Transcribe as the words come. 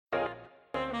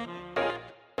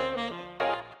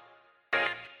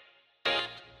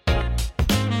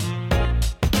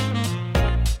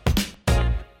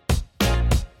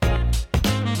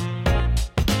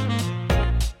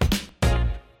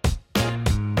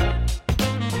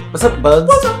What's up, buds?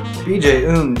 What's up?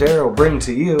 BJ, and Daryl bring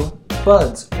to you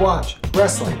Buds Watch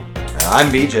Wrestling.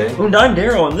 I'm BJ. And I'm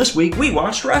Daryl, and this week we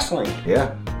watched wrestling.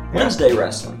 Yeah. Wednesday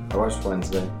wrestling. I watched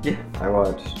Wednesday. Yeah. I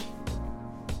watched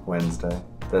Wednesday.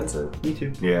 That's it. Me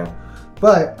too. Yeah.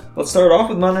 But Let's start off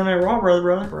with Monday Night Raw,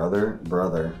 brother.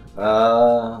 brother.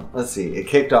 Let's see. It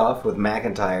kicked off with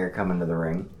McIntyre coming to the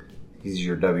ring. He's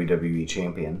your WWE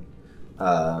champion.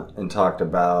 And talked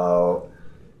about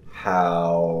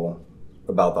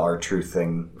about the R-Truth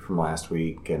thing from last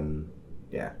week, and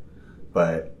yeah.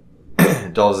 But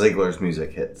Dolph Ziggler's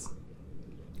music hits.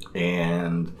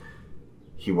 And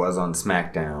he was on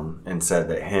SmackDown and said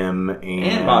that him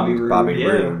and Bobby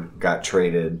Roode, got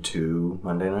traded to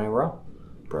Monday Night Raw.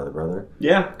 Brother.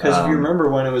 Yeah, because if you remember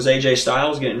when it was AJ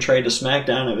Styles getting traded to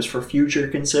SmackDown, it was for future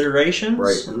considerations.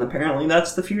 Right. And apparently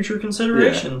that's the future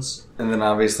considerations. Yeah. And then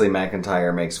obviously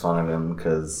McIntyre makes fun of him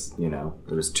because, there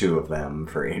was two of them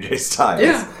for AJ Styles.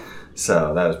 Yeah.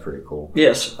 So that was pretty cool.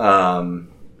 Yes. They've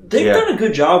done a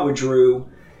good job with Drew,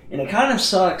 and it kind of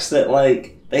sucks that,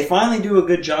 they finally do a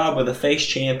good job with a face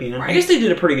champion. I guess they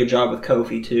did a pretty good job with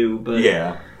Kofi, too. But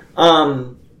yeah.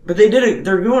 But they're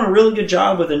doing a really good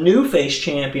job with a new face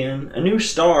champion, a new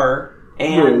star,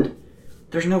 and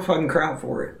there's no fucking crowd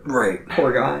for it. Right.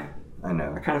 Poor guy. I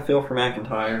know. I kind of feel for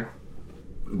McIntyre.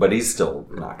 But he's still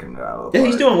knocking it out of the park. Yeah,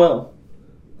 he's doing well.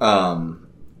 Um,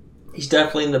 He's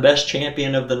definitely the best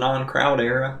champion of the non-crowd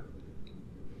era.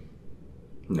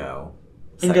 No.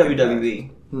 In Second WWE.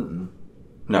 best. Mm-mm.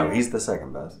 No, he's the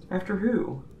second best. After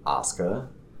who? Asuka.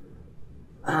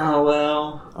 Oh,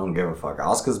 well. I don't give a fuck.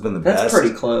 Asuka's been the That's best.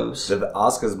 pretty close.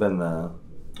 Asuka's been the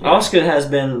Asuka has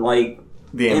been,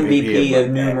 the MVP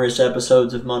of numerous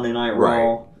episodes of Monday Night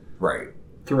Raw. Right.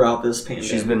 Throughout this pandemic.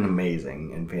 She's been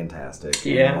amazing and fantastic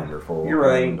and wonderful. You're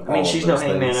right. And I mean, she's no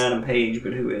Hangman things. Adam Page,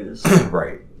 but who is?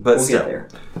 Right. But we'll still, get there.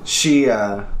 She,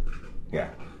 yeah.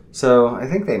 So, I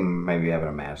think they might be having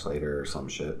a match later or some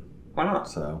shit. Why not?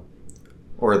 So,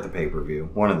 or at the pay-per-view.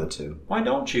 One of the two. Why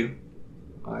don't you?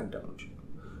 Why don't you?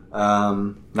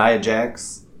 Nia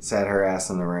Jax sat her ass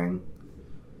in the ring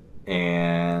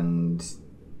and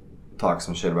talked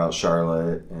some shit about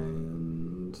Charlotte,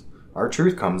 and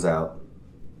R-Truth comes out.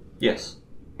 Yes.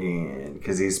 And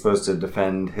because he's supposed to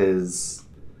defend his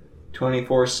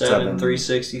 24/7,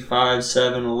 365,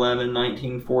 7/11,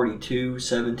 1942,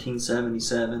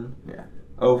 1777. Yeah.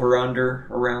 Over under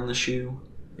around the shoe.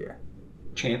 Yeah.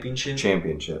 Championship.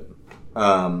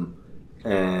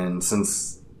 And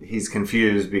since he's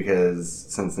confused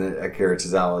because since Akira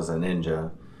Tozawa is a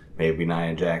ninja, maybe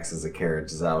Nia Jax is Akira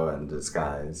Tozawa in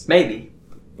disguise. Maybe.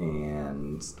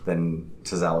 And then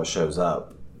Tozawa shows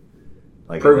up.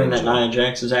 Proving that Nia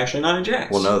Jax is actually Nia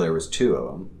Jax. Well, no, there was two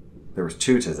of them. There was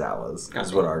two Tozawas.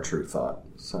 That's what R-Truth thought.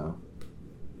 So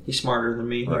he's smarter than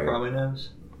me. He probably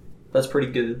knows. That's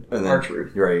pretty good. And then,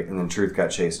 R-Truth. You're right. And then Truth got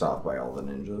chased off by all the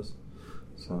ninjas.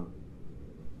 So,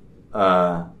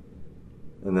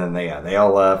 and then they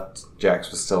all left.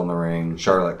 Jax was still in the ring.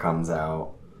 Charlotte comes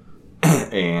out,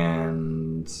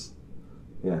 and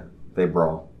they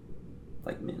brawl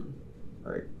like men.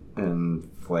 Right. And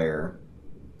Flair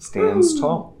stands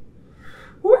tall.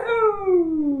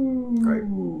 Woohoo!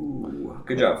 Right.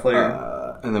 Good job,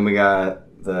 Flair. And then we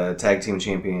got the tag team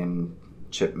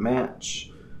championship match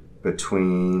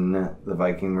between the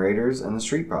Viking Raiders and the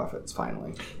Street Profits.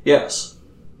 Finally, yes.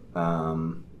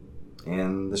 And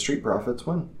the Street Profits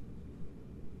win.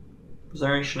 Was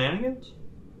there any shenanigans?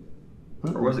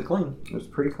 Or was it clean? It was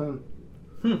pretty clean.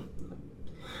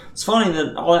 It's funny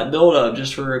that all that build-up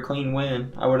just for a clean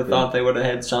win. I would have thought they would have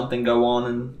had something go on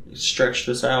and stretch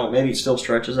this out. Maybe it still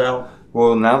stretches out.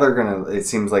 Well, now it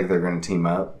seems like they're gonna team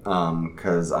up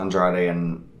because Andrade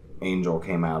and Angel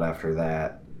came out after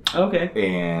that. Okay.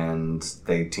 And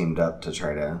they teamed up to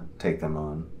try to take them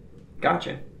on.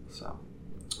 Gotcha. So,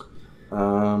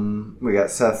 we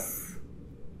got Seth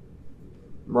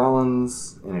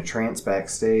Rollins in a trance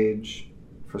backstage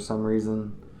for some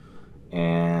reason,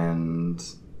 and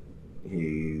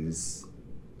he's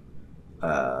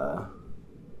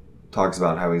talks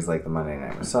about how he's like the Monday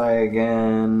Night Messiah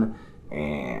again,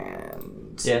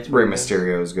 and Rey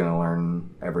Mysterio is going to learn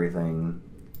everything.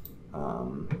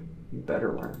 You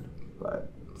better learn.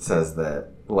 But says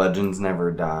that legends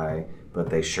never die, but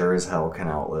they sure as hell can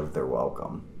outlive their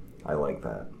welcome. I like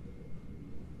that.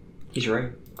 He's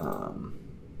right.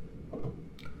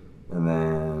 And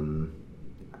then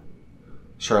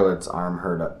Charlotte's arm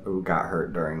got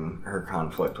hurt during her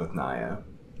conflict with Nia.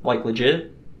 Like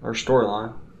legit? Or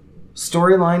storyline?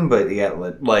 Storyline, but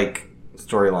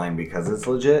storyline because it's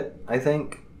legit, I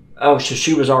think. Oh, so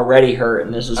she was already hurt,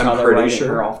 and this is how they're writing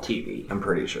her off TV. I'm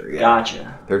pretty sure, yeah.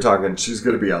 Gotcha. They're talking, she's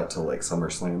going to be out till like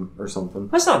SummerSlam or something.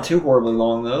 That's not too horribly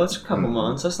long, though. That's a couple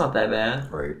months. That's not that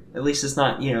bad. Right. At least it's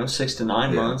not, 6 to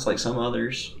 9 months like some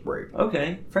others. Right.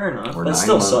 Okay, fair enough. Or that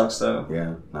still sucks, though.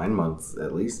 Yeah, 9 months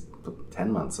at least.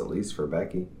 10 months at least for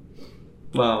Becky.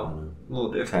 Well, a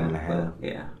little different. 10 and a half.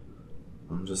 Yeah.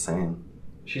 I'm just saying.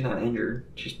 She's not injured.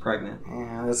 She's pregnant.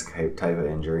 Yeah, that's a type of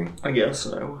injury. I guess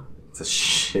so. It's a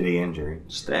shitty injury.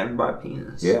 Stabbed by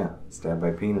penis. Yeah, stabbed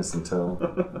by penis until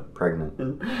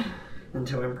pregnant.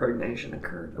 Until impregnation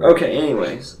occurred. Okay,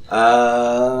 anyways.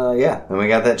 Yeah. Then we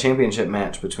got that championship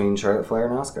match between Charlotte Flair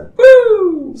and Asuka.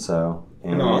 Woo! So,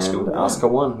 and Asuka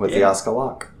won with the Asuka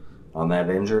lock on that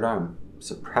injured arm.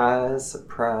 Surprise,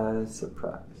 surprise,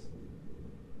 surprise.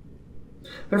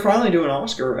 They're finally doing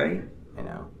Asuka, right? I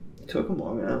know. It took them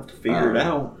long enough to figure it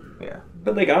out. Yeah.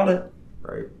 But they got it.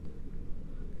 Right.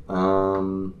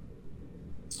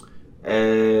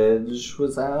 Edge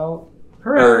was out.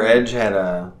 Hooray. Or Edge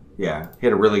had he had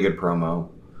a really good promo.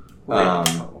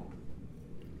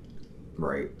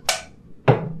 Right.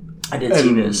 I did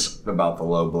see this. About the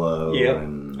low blow. Yeah.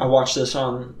 And, I watched this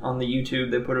on the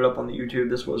YouTube. They put it up on the YouTube.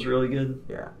 This was really good.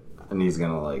 Yeah. And he's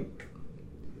going to,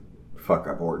 fuck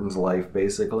up Orton's life,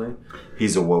 basically.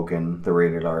 He's awoken the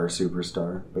rated R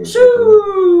superstar, basically.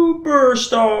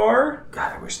 Superstar!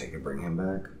 God, I wish they could bring him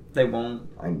back. They won't.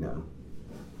 I know.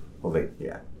 Well,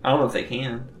 yeah. I don't know if they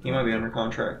can. He might be under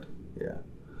contract. Yeah.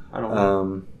 I don't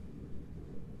know.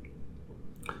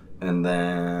 And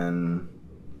then...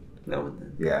 No.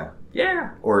 Yeah.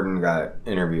 Yeah. Orton got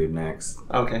interviewed next.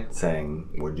 Okay. Saying,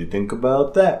 what'd you think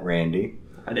about that, Randy?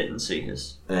 I didn't see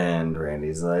his. And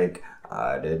Randy's like,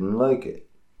 I didn't like it.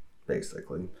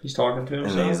 Basically. He's talking to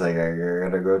himself. And he's like, I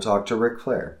gotta go talk to Ric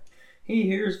Flair. He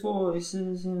hears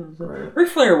voices. Right. Ric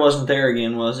Flair wasn't there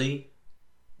again, was he?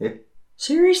 Yeah.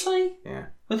 Seriously? Yeah.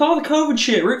 With all the COVID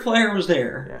shit, Ric Flair was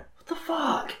there. Yeah. What the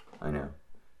fuck? I know.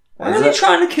 Why are they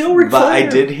trying to kill Ric Flair? But I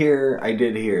did hear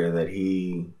that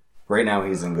right now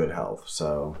he's in good health.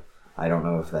 So I don't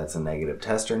know if that's a negative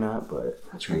test or not, but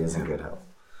he is in good health.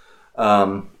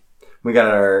 We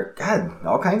got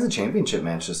all kinds of championship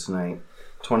matches tonight.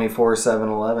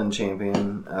 24/7/11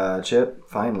 championship,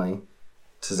 finally.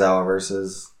 Tozawa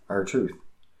versus R-Truth.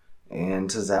 And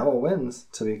Tozawa wins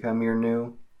to become your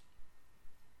new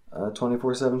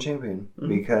 24/7 champion. Mm-hmm.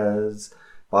 Because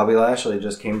Bobby Lashley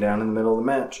just came down in the middle of the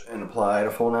match and applied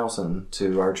a full Nelson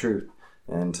to R-Truth.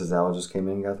 And Tozawa just came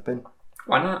in and got the pin.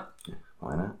 Why not?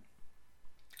 Why not?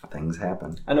 Things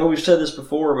happen. I know we've said this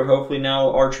before, but hopefully now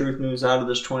R-Truth moves out of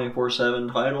this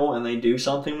 24/7 title and they do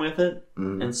something with it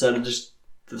instead of just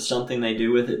something they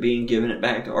do with it being giving it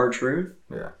back to R-Truth.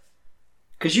 Yeah.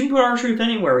 Because you can put R-Truth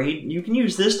anywhere. You can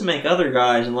use this to make other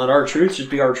guys and let R-Truth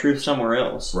just be R-Truth somewhere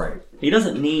else. Right. He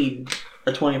doesn't need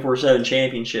a 24/7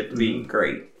 championship to be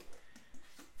great.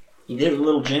 He did it with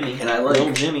Little Jimmy. And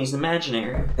Little Jimmy's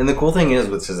imaginary. And the cool thing is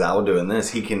with Tozawa doing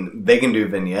this, they can do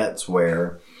vignettes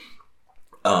where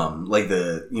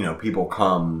people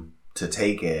come to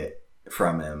take it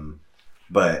from him,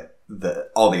 but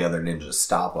all the other ninjas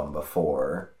stop them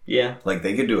before. Yeah.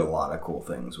 They could do a lot of cool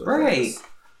things with this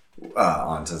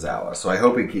on Tozawa. So I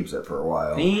hope he keeps it for a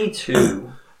while. Me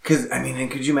too. Because,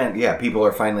 could you imagine? Yeah, people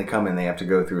are finally coming. They have to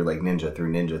go through ninja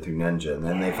through ninja through ninja. And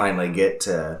then they finally get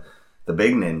to the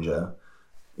big ninja,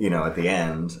 at the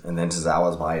end. And then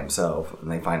Tozawa's by himself.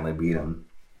 And they finally beat him.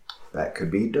 That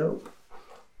could be dope.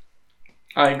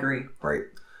 I agree. Right.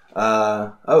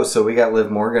 So we got Liv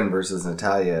Morgan versus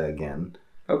Natalya again.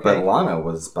 Okay. But Lana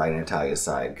was by Natalya's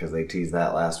side because they teased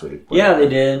that last week. Yeah, they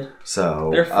did. So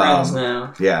they're friends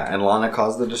now. Yeah, and Lana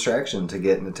caused the distraction to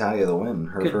get Natalya the win.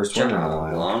 Her first win in a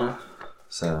while. Lana.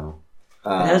 So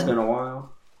it has been a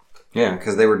while. Yeah,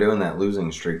 because they were doing that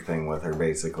losing streak thing with her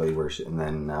basically, and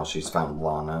then now she's found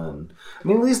Lana, and at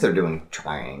least they're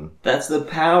trying. That's the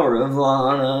power of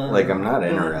Lana. I'm not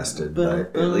interested,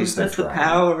 but at least they're trying. That's the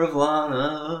power of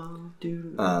Lana.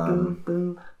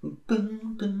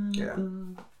 Yeah.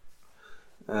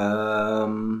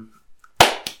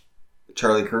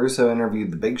 Charlie Caruso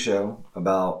interviewed The Big Show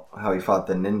about how he fought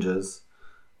the ninjas,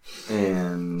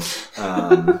 and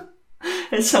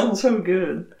it sounds so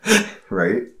good,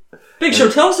 right? Big Show,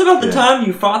 tell us about the time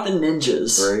you fought the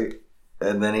ninjas, right?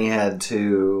 And then he then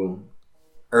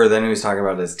he was talking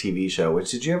about his TV show.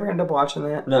 Which did you ever end up watching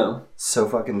that? No, so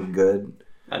fucking good.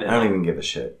 I don't even give a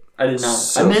shit. I did not.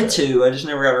 So I meant to. I just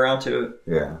never got around to it.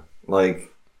 Yeah,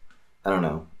 I don't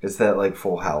know. It's that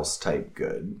Full House type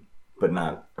good, but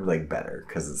not better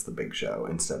because it's The Big Show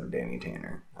instead of Danny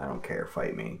Tanner. I don't care.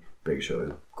 Fight me. Big Show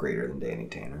is greater than Danny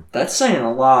Tanner. That's saying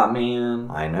a lot, man.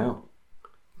 I know.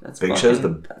 Big Show's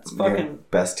the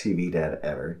best TV dad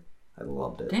ever. I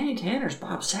loved it. Danny Tanner's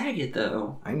Bob Saget,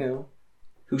 though. I know.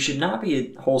 Who should not be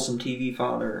a wholesome TV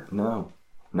father. No.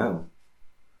 I'm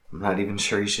not even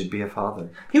sure he should be a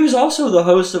father. He was also the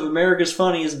host of America's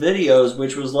Funniest Videos,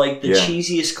 which was like the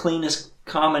cheesiest, cleanest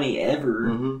comedy ever.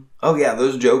 Mm-hmm. Oh, yeah,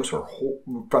 those jokes were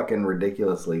fucking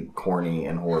ridiculously corny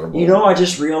and horrible. You know, I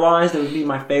just realized it would be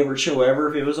my favorite show ever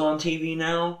if it was on TV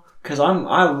now. Because I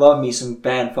love me some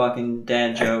bad fucking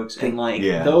dad jokes. And,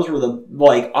 those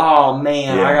were oh,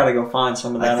 man, I gotta go find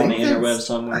some of that on the interweb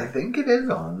somewhere. I think it is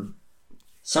on.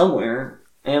 Somewhere.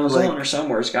 Amazon or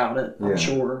somewhere's got it, I'm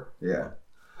sure. Yeah.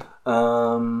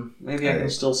 Maybe I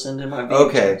can still send in my VHS.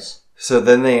 Okay, so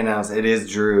then they announced it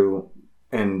is Drew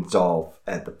and Dolph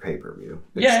at the pay-per-view.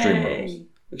 Extreme Rules.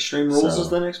 Extreme Rules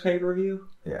is the next pay-per-view?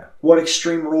 Yeah. What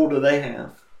Extreme Rule do they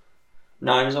have?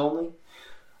 Knives only?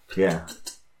 Yeah.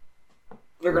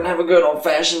 They're going to have a good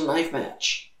old-fashioned knife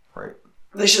match. Right.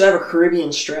 They should have a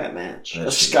Caribbean strap match.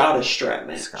 A Scottish strap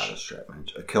match.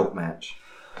 A kilt match.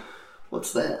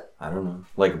 What's that? I don't know.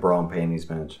 Like a bra and panties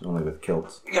match, only with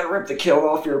kilts. You gotta rip the kilt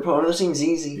off your opponent. That seems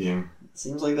easy. Yeah.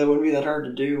 Seems like that wouldn't be that hard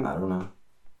to do. I don't know.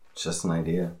 It's just an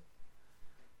idea.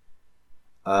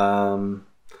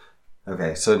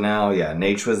 Okay, so now,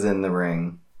 Nate was in the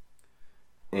ring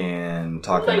and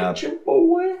talking up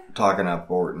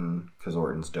Orton, because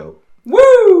Orton's dope.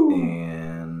 Woo!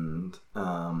 And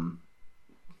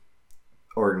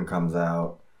Orton comes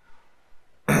out.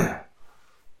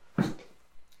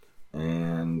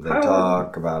 And they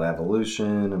talk about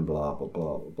evolution and blah, blah,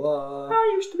 blah, blah, blah.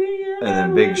 I used to be an And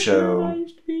then Big Show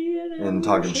and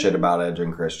talking shit about Edge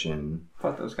and Christian.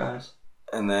 Fuck those guys.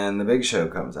 And then the Big Show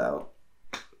comes out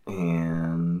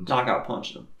and... Knockout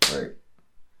punched him. Right.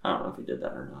 I don't know if he did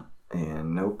that or not.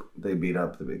 And nope, they beat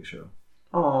up the Big Show.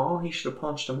 Oh, he should have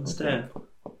punched him instead.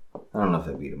 I don't know if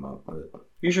they beat him up, but...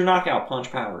 Use your knockout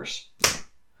punch powers.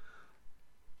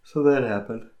 So that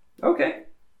happened. Okay.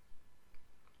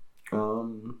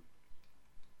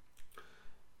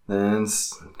 Then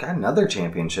it's got another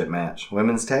championship match.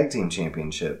 Women's Tag Team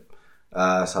Championship.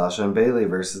 Sasha and Bayley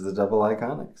versus the Double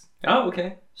Iconics. Oh,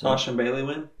 okay. Sasha and Bayley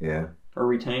win? Yeah. Or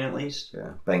retain at least?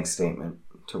 Yeah. Bank statement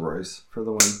to Royce for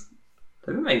the win.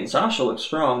 They've been making Sasha look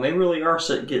strong. They really are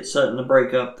setting to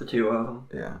break up the two of them.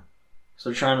 Yeah. So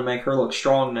they're trying to make her look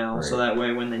strong now, so that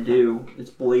way when they do, it's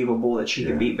believable that she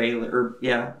can beat Bayley,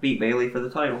 beat Bayley for the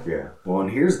title. Yeah. Well,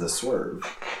 and here's the swerve.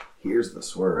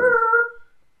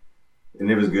 And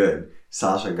it was good.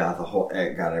 Sasha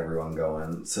got everyone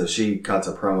going. So she cuts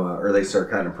a promo, or they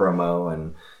start cutting a promo,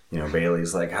 and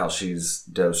Bayley's like how she's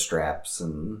dose straps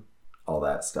and all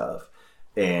that stuff.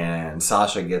 And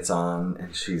Sasha gets on,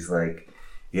 and she's like,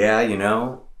 "Yeah,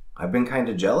 I've been kind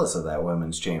of jealous of that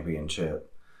women's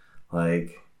championship.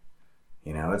 Like,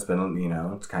 it's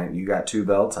been, it's kind of, you got 2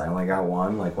 belts, I only got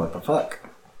 1. Like, what the fuck?"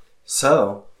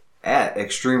 So at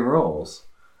Extreme Rules,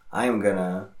 I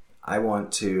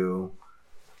want to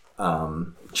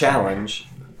challenge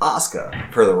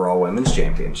Asuka for the Raw Women's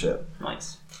Championship.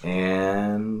 Nice.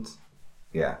 And so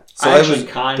I actually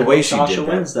kind of wish Sasha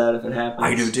wins that if it happens.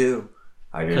 I do too.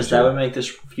 Because that would make this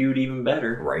feud even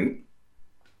better. Right?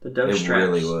 The dose straps. It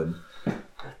really would.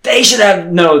 They should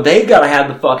have... No, they've got to have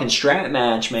the fucking strap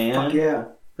match, man. Fuck yeah.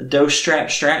 The dose strap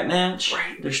match.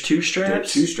 Right. There's 2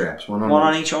 straps. There's 2 straps. One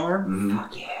on each arm. Mm-hmm.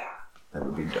 Fuck yeah. That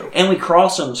would be dope. And we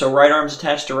cross them, so right arm's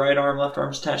attached to right arm, left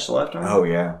arm's attached to left arm. Oh,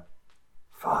 yeah.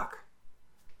 Fuck.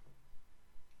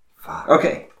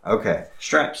 Okay.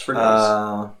 Straps for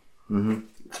days.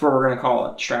 That's what we're going to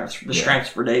call it. Straps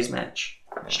for days match.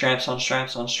 Straps on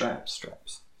straps on straps.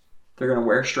 They're going to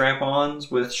wear strap-ons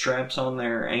with straps on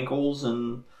their ankles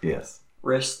and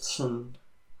wrists and...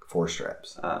 4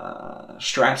 straps.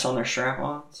 Straps on their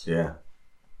strap-ons. Yeah.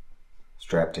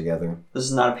 Strapped together. This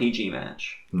is not a PG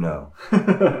match. No.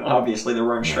 Obviously, they're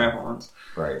wearing strap-ons.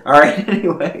 Right. All right,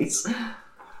 anyways.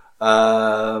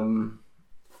 Bobby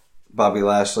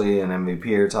Lashley and MVP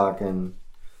are talking.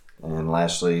 And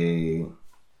Lashley...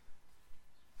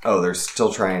 Oh, they're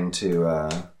still trying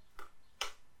to...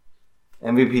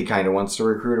 MVP kind of wants to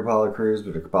recruit Apollo Crews,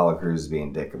 but Apollo Crews is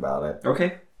being dick about it.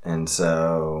 Okay. And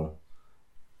so...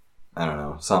 I don't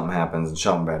know. Something happens and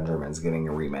Shelton Benjamin's getting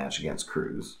a rematch against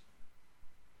Crews.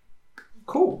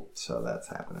 Cool. So that's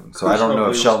happening. So I don't know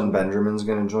if Shelton Benjamin's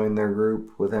going to join their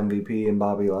group with MVP and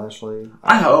Bobby Lashley.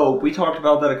 I hope. We talked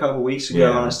about that a couple weeks ago,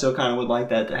 and I still kind of would like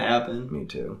that to happen. Me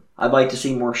too. I'd like to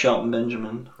see more Shelton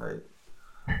Benjamin. Right.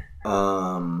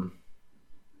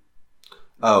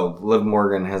 Liv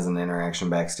Morgan has an interaction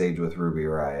backstage with Ruby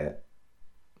Riott,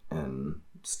 and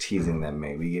it's teasing them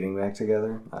maybe getting back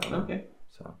together. I don't know. Okay.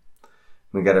 So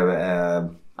we got a.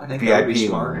 I think that would be VIP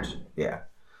smart. lounge. Yeah.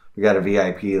 We got a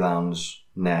VIP lounge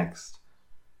next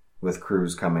with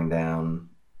Cruz coming down,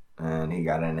 and he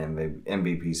got an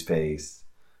MVP's face,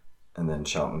 and then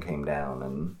Shelton came down,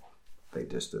 and they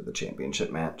just did the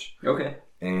championship match. Okay.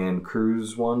 And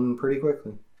Cruz won pretty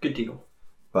quickly. Good deal.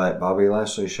 But Bobby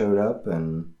Lashley showed up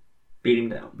and beat him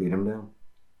down.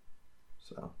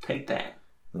 So take that.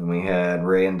 Then we had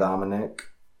Ray and Dominic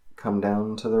come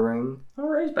down to the ring. Oh,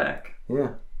 Ray's back.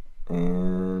 Yeah.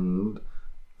 And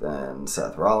then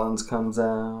Seth Rollins comes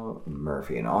out, and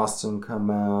Murphy and Austin come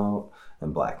out,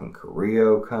 and Black and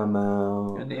Carrillo come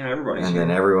out. And everybody's and here.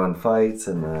 then everyone fights,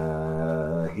 and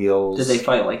the heels. Did they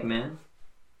fight like men?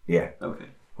 Yeah. Okay.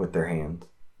 With their hands.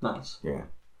 Nice. Yeah.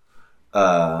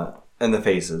 And the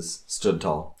faces stood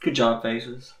tall. Good job,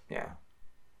 faces. Yeah.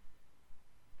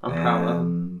 I'm proud of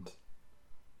them.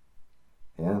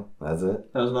 Yeah, that's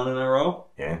it. That was Monday Night Raw?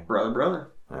 Yeah.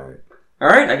 Brother. All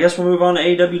right, I guess we'll move on to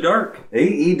AEW Dark.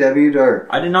 AEW Dark.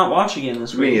 I did not watch again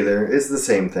this week. Me either. It's the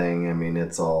same thing. I mean,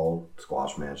 it's all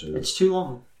squash matches. It's too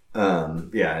long.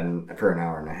 Yeah, and for an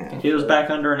hour and a half. If it was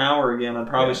back under an hour again, I'd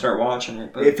probably start watching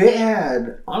it. But if it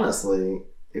had, honestly,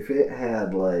 if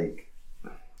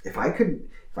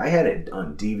I had it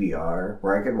on DVR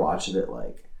where I could watch it at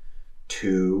like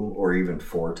 2 or even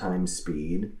 4 times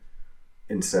speed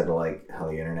instead of like how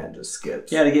the internet just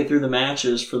skips. Yeah, to get through the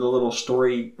matches for the little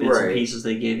story bits and pieces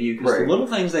they give you. Because the little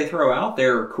things they throw out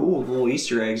there are cool, the little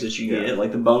Easter eggs that you get,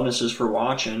 like the bonuses for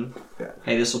watching. Yeah.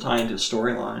 Hey, this will tie into the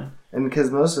storyline. And because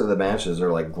most of the matches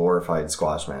are like glorified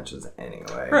squash matches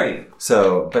anyway. Right.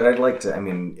 So, but I'd like to, I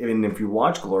mean, even if you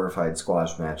watch glorified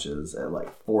squash matches at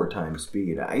like 4 times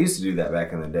speed, I used to do that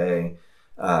back in the day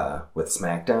with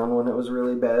SmackDown when it was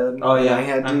really bad. Oh, yeah. I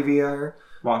had DVR.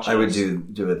 I would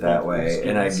do it that way,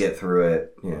 and I'd get through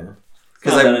it,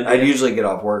 Because I'd usually get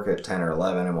off work at 10 or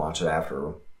 11 and watch it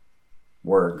after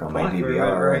work on my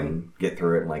DVR and get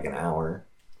through it in like an hour.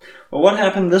 Well, what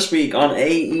happened this week on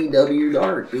AEW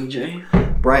Dark,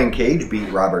 BJ? Brian Cage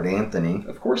beat Robert Anthony.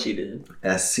 Of course he did.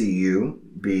 SCU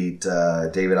beat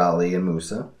David Ali and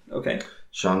Musa. Okay.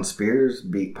 Sean Spears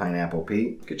beat Pineapple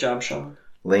Pete. Good job, Sean.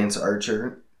 Lance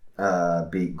Archer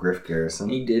beat Griff Garrison.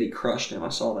 He did. He crushed him. I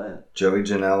saw that. Joey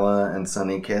Janela and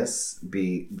Sonny Kiss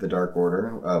beat the Dark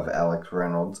Order of Alex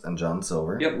Reynolds and John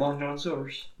Silver. Yep, Long John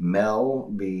Silvers.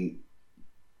 Mel beat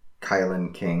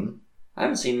Kylan King. I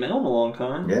haven't seen Mel in a long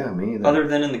time. Yeah, me either. Other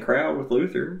than in the crowd with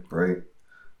Luther. Right.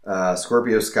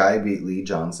 Scorpio Sky beat Lee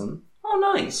Johnson. Oh,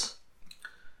 nice.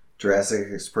 Jurassic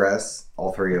Express,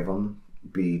 all 3 of them,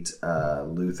 beat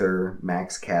Luther,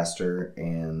 Max Caster,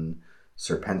 and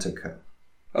Serpentico.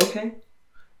 Okay.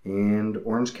 And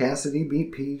Orange Cassidy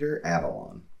beat Peter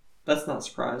Avalon. That's not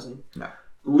surprising. No.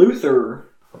 Luther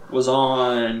was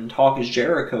on Talk is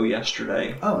Jericho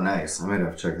yesterday. Oh, nice. I might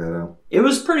have to check that out. It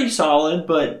was pretty solid,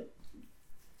 but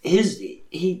his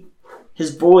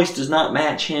voice does not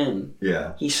match him.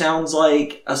 Yeah. He sounds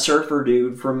like a surfer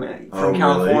dude from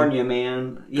California, really?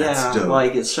 Man. Yeah,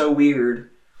 like it's so weird.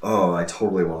 Oh, I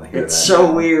totally want to hear that. It's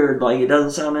so weird. Like, it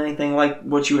doesn't sound anything like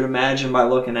what you would imagine by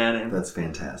looking at him. That's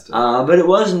fantastic. But it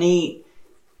was neat.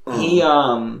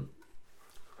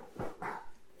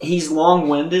 He's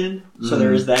long-winded, so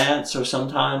there's that. So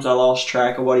sometimes I lost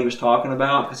track of what he was talking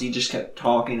about because he just kept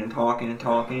talking and talking and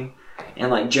talking.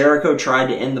 And, like, Jericho tried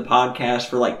to end the podcast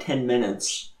for, like, 10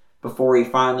 minutes before he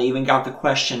finally even got the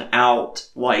question out,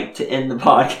 like, to end the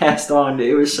podcast on.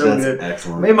 It was so good. That's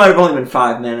excellent. It might have only been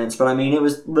 5 minutes, but, I mean, it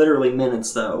was literally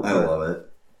minutes, though. I love it.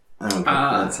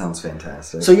 That sounds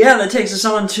fantastic. So, yeah, that takes us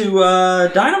on to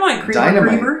Dynamite.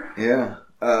 Creeper. Yeah.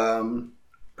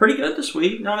 Pretty good this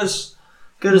week. Not as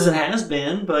good as it has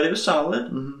been, but it was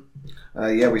solid.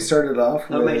 Mm-hmm. We started off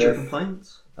with major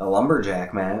complaints. A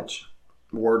lumberjack match.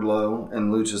 Wardlow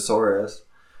and Luchasaurus.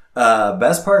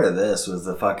 Best part of this was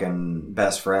the fucking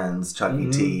best friends,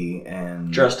 Chucky T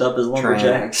and dressed up as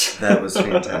lumberjacks. That was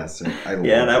fantastic. I loved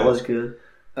that was good.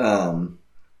 I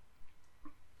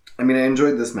mean, I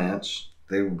enjoyed this match.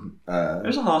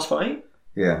 There's a Haas fight.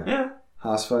 Yeah.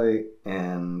 Haas fight,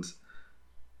 and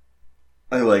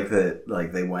I like that.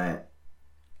 Like they went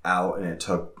out, and it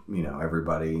took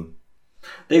everybody.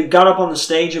 They got up on the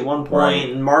stage at one point,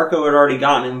 and Marco had already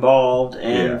gotten involved,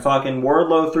 and fucking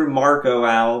Wardlow threw Marco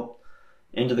out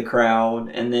into the crowd,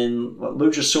 and then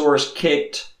Luchasaurus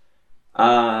kicked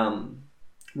Wardlow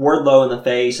in the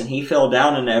face, and he fell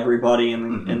down into everybody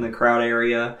in the crowd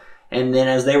area. And then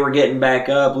as they were getting back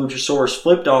up, Luchasaurus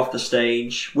flipped off the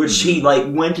stage, which he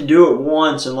went to do it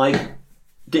once and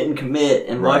didn't commit,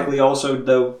 and luckily also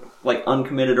though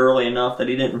uncommitted early enough that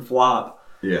he didn't flop.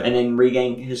 Yeah. And then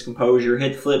regained his composure,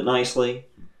 hit the flip nicely.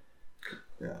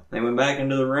 Yeah. They went back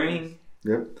into the ring.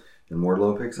 Yep. And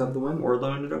Wardlow picks up the win.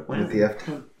 Wardlow ended up winning With the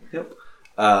F10. Yep.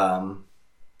 Um,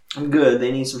 I'm good.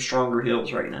 They need some stronger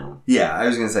heels right now. Yeah, I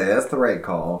was going to say, that's the right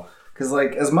call. Because,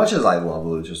 like, as much as I love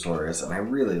Luchasaurus, and I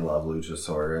really love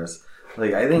Luchasaurus,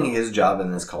 like, I think his job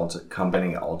in this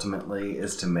company ultimately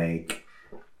is to make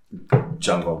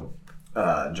Jungle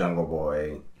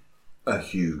Boy a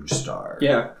huge star.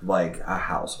 Yeah. Like, a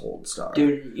household star.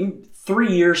 Dude,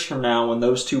 3 years from now, when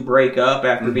those two break up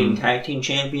after being tag team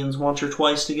champions once or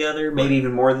twice together, maybe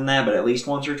even more than that, but at least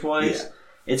once or twice,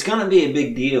 it's going to be a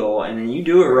big deal. And then you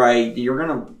do it right, you're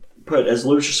going to put, as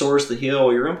Luchasaurus the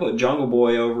heel, you're going to put Jungle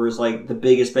Boy over as, like, the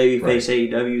biggest babyface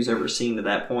AEW's ever seen to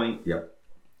that point. Yep.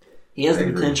 He has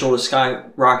the potential to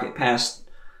skyrocket past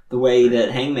the way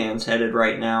that Hangman's headed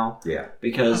right now. Yeah.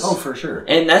 Because for sure.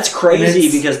 And that's crazy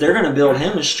because they're going to build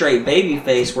him a straight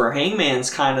babyface where Hangman's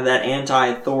kind of that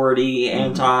anti-authority,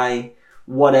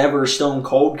 anti-whatever Stone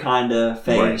Cold kind of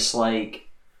face. Like,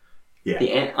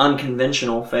 the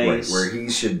unconventional face. Right, where he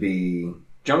should be...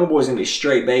 Jungle Boy's going to be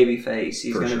straight babyface.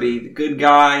 He's going to be the good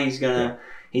guy. He's going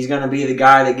to be the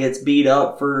guy that gets beat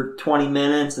up for 20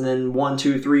 minutes and then 1,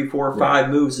 2, 3, 4, 5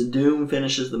 moves of doom,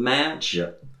 finishes the match.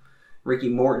 Yep. Ricky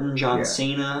Morton, John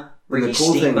Cena, Ricky And the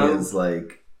cool Steamboat. thing is,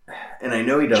 like, and I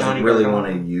know he doesn't Johnny really Gargano.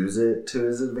 want to use it to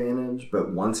his advantage,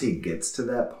 but once he gets to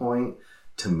that point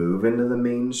to move into the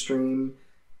mainstream,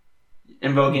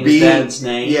 invoking his dad's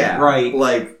name. Yeah. Right.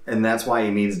 Like, and that's why he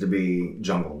needs to be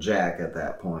Jungle Jack at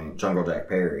that point. Jungle Jack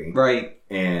Perry. Right.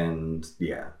 And,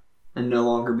 And no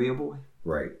longer be a boy.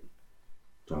 Right.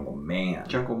 Jungle Man.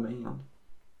 Jungle Man.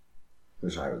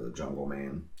 Wish I was a Jungle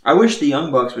Man. I wish the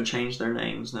Young Bucks would change their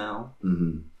names now.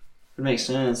 Mm-hmm. It makes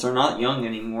sense. They're not young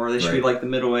anymore. They should be like the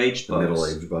middle-aged Bucks.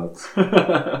 Middle-aged Bucks.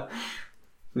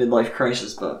 Midlife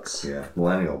Crisis Bucks. Yeah.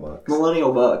 Millennial Bucks.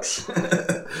 Millennial Bucks.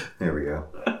 There we go.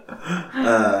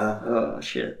 Oh,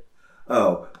 shit.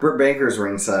 Oh, Britt Baker's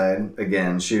ringside.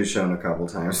 Again, she was shown a couple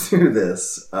times through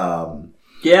this.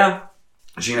 Yeah.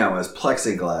 She now has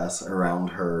plexiglass around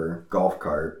her golf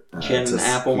cart. She had an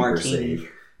apple martini.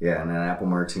 Safe. Yeah, and an apple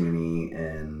martini,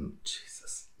 and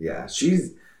Jesus. Yeah,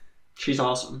 she's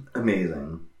awesome.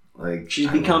 amazing. Like, She's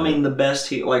becoming the best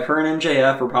heel. Like, her and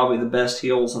MJF are probably the best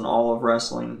heels in all of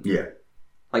wrestling. Yeah.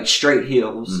 Like, straight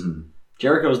heels. Mm-hmm.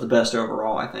 Jericho's the best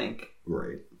overall, I think.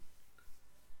 Right.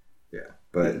 Yeah,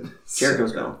 but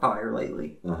Jericho's been on fire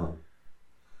lately. All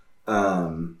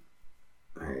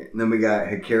right. And then we got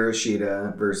Hikaru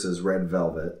Shida versus Red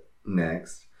Velvet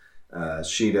next.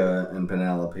 Shida and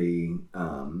Penelope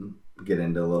get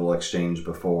into a little exchange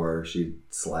before she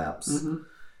slaps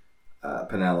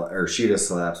Shida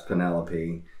slaps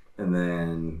Penelope, and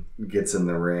then gets in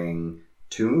the ring.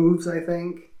 2 moves, I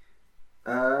think.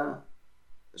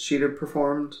 Shida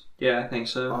performed. Yeah, I think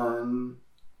so. On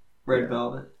Red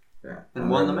Velvet. Yeah. And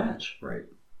won the match. Right.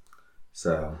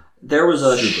 So there was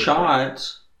a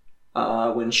shot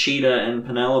when Shida and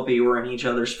Penelope were in each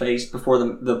other's face before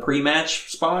the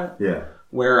pre-match spot. Yeah.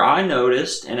 Where I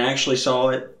noticed and actually saw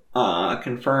it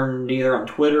confirmed either on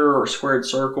Twitter or Squared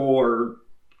Circle or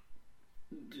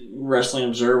Wrestling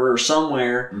Observer or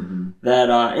somewhere that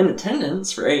in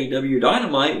attendance for AEW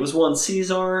Dynamite was one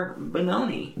Cesar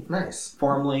Bononi. Nice.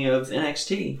 Formerly of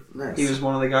NXT. Nice. He was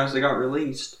one of the guys that got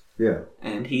released. Yeah.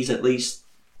 And he's at least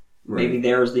maybe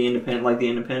there as the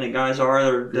independent guys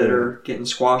are that are getting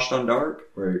squashed on Dark.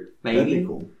 Right. Maybe. That'd be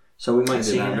cool. So we might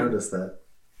see him. I did not notice that.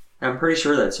 I'm pretty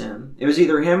sure that's him. It was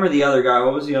either him or the other guy.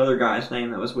 What was the other guy's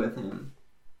name that was with him?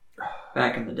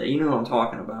 Back in the day. You know who I'm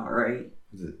talking about, right?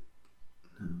 Is it?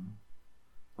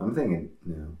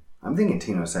 No. I'm thinking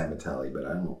Tino Sammatelli, but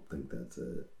I don't think that's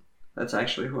it. That's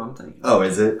actually who I'm thinking. Oh,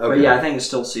 is it? Okay. But yeah, I think it's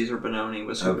still Cesar Bononi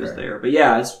was who was there. But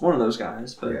yeah, it's one of those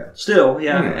guys. But still,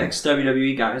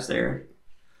 ex-WWE guys there.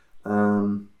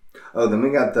 Then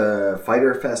we got the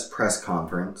Fyter Fest press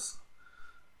conference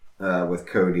with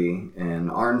Cody, and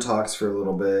Arn talks for a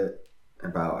little bit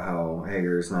about how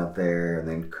Hager's not there, and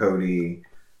then Cody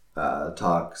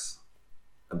talks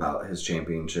about his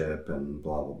championship and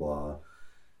blah blah blah.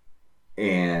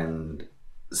 And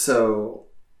so,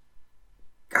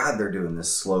 God, they're doing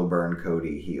this slow burn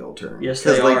Cody heel turn. Yes,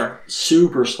 they are.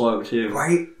 Super slow too.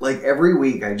 Right? Like every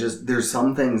week, there's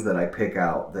some things that I pick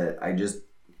out that I just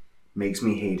makes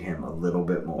me hate him a little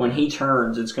bit more. When he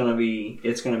turns, it's gonna be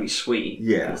sweet.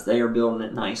 Yeah, because they are building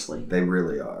it nicely. They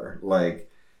really are. Like,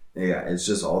 yeah, it's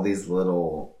just all these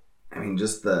little. I mean,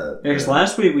 just because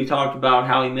last week we talked about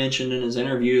how he mentioned in his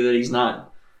interview that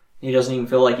he doesn't even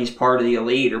feel like he's part of the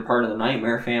Elite or part of the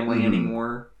Nightmare family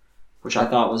anymore, which I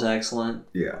thought was excellent.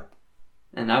 Yeah.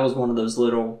 And that was one of those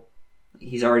little.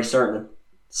 He's already starting to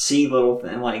see little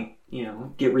things like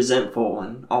get resentful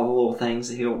and all the little things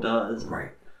the heel does.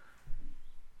 Right.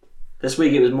 This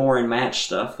week it was more in match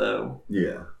stuff, though.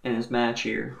 Yeah. In his match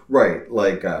here. Right.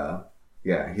 Like,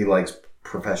 he likes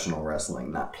professional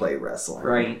wrestling, not play wrestling.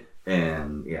 Right.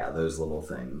 And, those little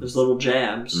things. Those little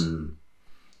jabs. Mm-hmm.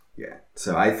 Yeah.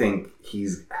 So I think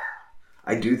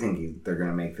they're going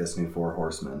to make this new 4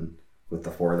 Horsemen with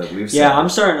the 4 that we've seen. Yeah, I'm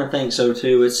starting to think so,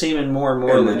 too. It's seeming more and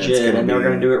more legit, and they're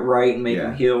going to do it right and make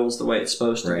them heels the way it's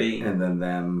supposed to be. And then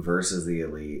them versus the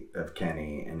Elite of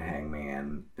Kenny and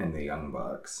Hangman and the Young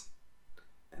Bucks.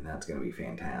 And that's going to be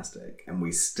fantastic. And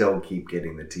we still keep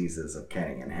getting the teases of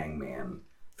Kenny and Hangman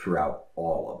throughout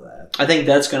all of that. I think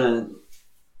that's going to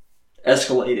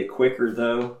escalate it quicker,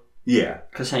 though. Yeah.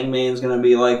 Because Hangman's going to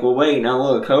be like, well, wait, now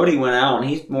look, Cody went out and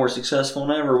he's more successful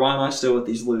than ever. Why am I still with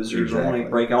these losers? Exactly. I want to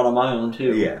break out on my own,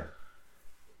 too. Yeah.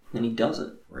 And he does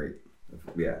it. Right.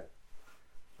 Yeah.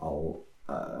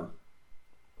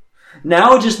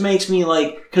 Now it just makes me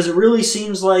because it really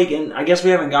seems like, and I guess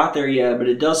we haven't got there yet, but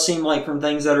it does seem like from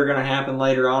things that are going to happen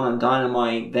later on in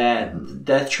Dynamite that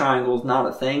Death Triangle is not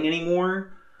a thing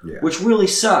anymore. Yeah. Which really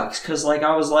sucks, because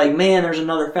I was like, man, there's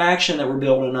another faction that we're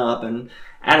building up, and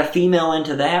add a female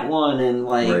into that one, and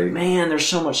man, there's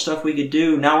so much stuff we could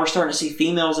do. Now we're starting to see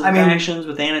females in factions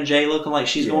with Anna Jay looking like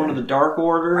she's going to the Dark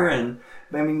Order, and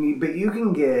but you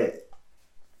can get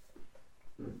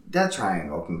Death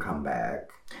Triangle can come back.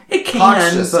 It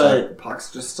can, but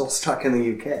Pac's just still stuck in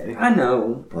the UK. I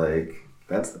know.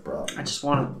 That's the problem. I just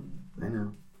want to. I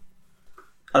know.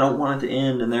 I don't want it to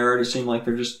end, and they already seem like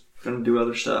they're just going to do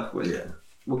other stuff with. Yeah.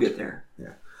 We'll get there.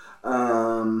 Yeah.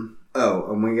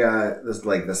 And we got this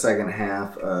the second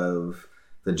half of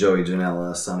the Joey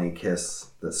Janela Sonny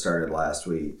Kiss that started last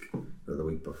week or the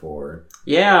week before.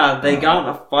 Yeah, they got in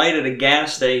a fight at a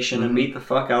gas station and beat the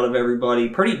fuck out of everybody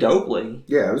pretty dopely.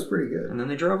 Yeah, it was pretty good. And then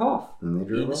they drove off.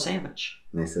 Eating a sandwich.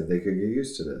 And they said they could get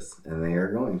used to this, and they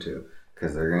are going to,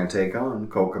 because they're going to take on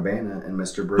Colt Cabana and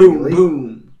Mr. Brody Lee.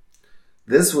 Boom.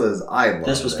 This was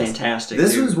fantastic.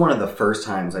 This was one of the first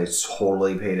times I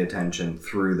totally paid attention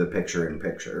through the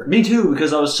picture-in-picture. Me too,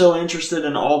 because I was so interested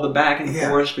in all the back and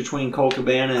forth between Colt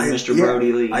Cabana and Mr.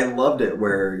 Brody Lee. I loved it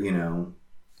where,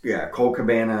 Colt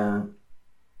Cabana,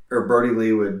 or Brody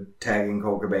Lee would tag in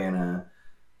Colt Cabana,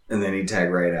 and then he'd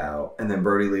tag right out. And then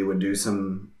Brody Lee would do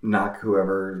knock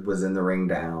whoever was in the ring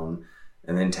down,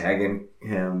 and then tag in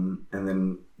him, and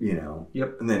then,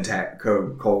 and then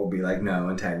Colt would be like, no,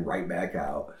 and tag right back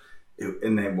out.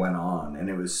 And they went on, and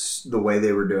it was, the way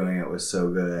they were doing it was so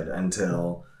good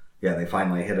until, they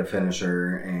finally hit a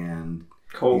finisher, and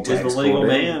Colt is the legal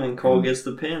man, and Colt gets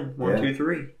the pin. 1, 2,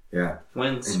 3. Yeah.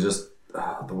 Wins. And just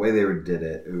the way they did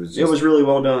it, it was really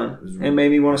well done. It made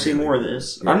me want to see more of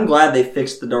this. Yeah. I'm glad they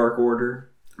fixed the Dark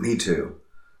Order. Me too.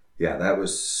 Yeah, that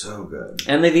was so good.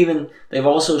 And they've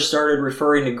also started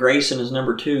referring to Grayson as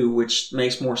number 2, which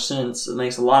makes more sense. It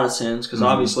makes a lot of sense, because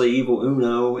obviously Evil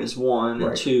Uno is 1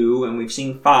 and 2, and we've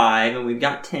seen 5, and we've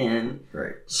got 10.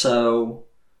 Right. So,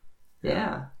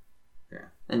 yeah.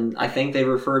 And I think they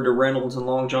referred to Reynolds and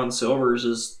Long John Silver's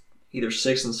as either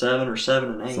 6 and 7 or 7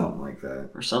 and 8. Something like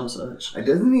that. Or some such. It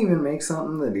doesn't even make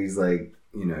something that he's like,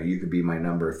 you could be my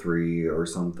number 3 or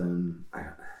something.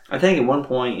 I think at one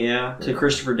point, to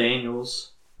Christopher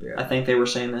Daniels. Yeah. I think they were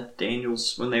saying that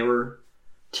Daniels, when they were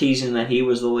teasing that he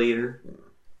was the leader.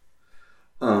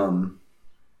 Okay.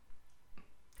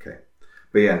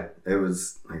 But yeah, it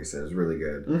was, like I said, it was really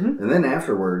good. Mm-hmm. And then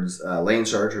afterwards,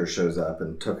 Lance Archer shows up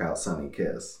and took out Sonny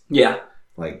Kiss. Yeah.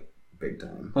 Big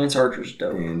time. Lance Archer's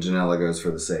dope. And Janela goes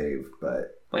for the save,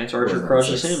 but Lance Archer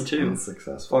crushes him too.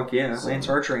 Unsuccessful. Fuck yeah, so Lance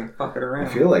Archer ain't fucking around. I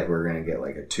feel like we're gonna get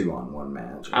a 2-on-1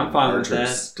 match. I'm fine with that.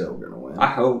 Archer's still gonna win. I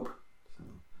hope.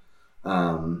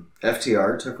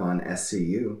 FTR took on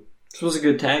SCU. This was a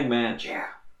good tag match. Yeah,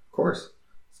 of course.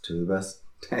 It's 2 of the best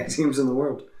tag teams in the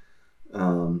world.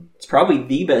 It's probably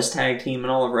the best tag team in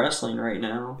all of wrestling right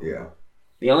now. Yeah.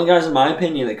 The only guys, in my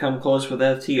opinion, that come close with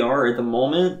FTR at the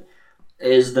moment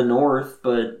is the North,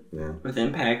 but with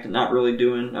Impact not really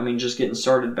doing, just getting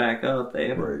started back up. They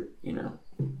haven't,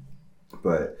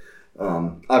 But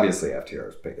obviously FTR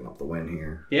is picking up the win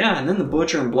here. Yeah, and then the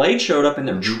Butcher and Blade showed up in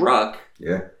their truck.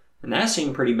 Yeah. And that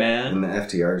seemed pretty bad. In the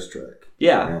FTR's truck.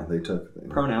 Yeah. Yeah, they took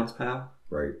them. Pronouns, pal.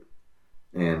 Right.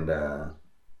 And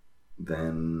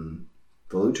then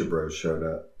the Lucha Bros showed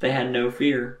up. They had no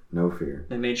fear. No fear.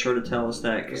 They made sure to tell us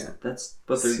that, because that's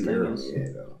what their thing is.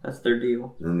 That's their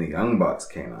deal. Then the Young Bucks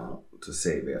came out to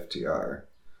save FTR.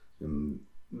 And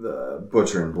the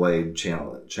Butcher and Blade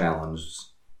challenged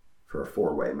for a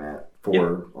 4-way match.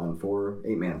 4-on-4,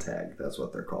 8-man tag. That's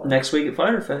what they're called. Next week at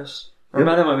Fyter Fest. Or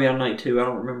that might be on night 2. I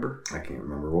don't remember. I can't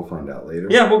remember. We'll find out later.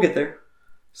 Yeah, we'll get there.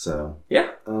 So.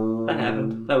 Yeah. That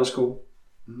happened. That was cool.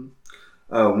 Mm-hmm.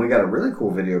 Oh, and we got a really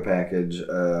cool video package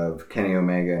of Kenny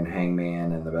Omega and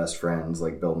Hangman and the Best Friends,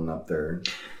 like, building up their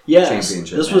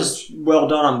championship this match. was well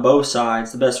done on both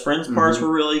sides. The Best Friends parts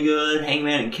were really good.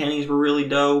 Hangman and Kenny's were really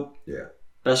dope. Yeah.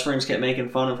 Best Friends kept making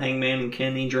fun of Hangman and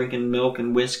Kenny drinking milk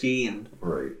and whiskey, and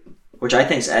right, which I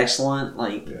think is excellent.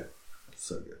 Like, yeah,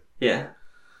 so good. Yeah.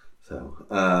 So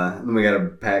then we got a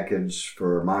package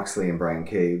for Moxley and Brian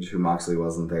Cage, who Moxley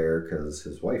wasn't there because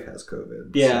his wife has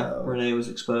COVID. Yeah, so. Renee was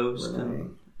exposed. Renee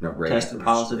tested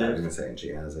positive. I was gonna say, and she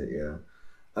has it. Yeah,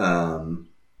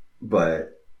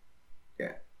 but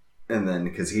yeah, and then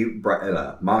because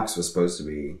Mox was supposed to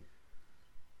be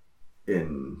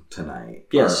in tonight,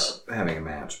 yes, having a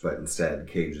match, but instead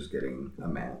Cage is getting a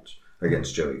match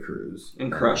against Joey Cruz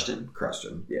and crushed him.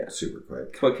 Yeah, super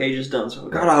quick. That's what Cage has done. So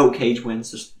God, I hope Cage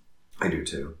wins this. I do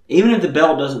too. Even if the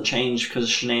belt doesn't change because of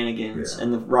shenanigans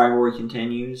and the rivalry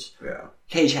continues,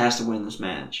 Cage has to win this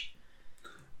match.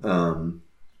 And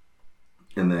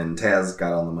then Taz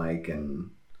got on the mic and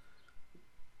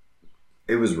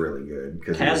it was really good.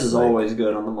 Cause Taz is always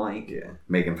good on the mic. Yeah,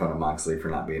 making fun of Moxley for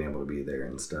not being able to be there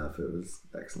and stuff. It was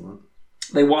excellent.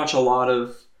 They watch a lot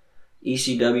of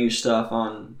ECW stuff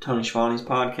on Tony Schiavone's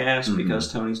podcast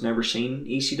because Tony's never seen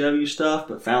ECW stuff,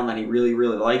 but found that he really,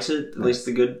 really likes it, at least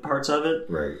the good parts of it.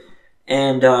 Right.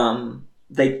 And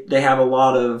they have a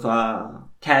lot of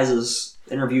Taz's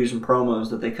interviews and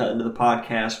promos that they cut into the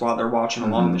podcast while they're watching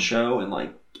along the show, and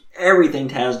like everything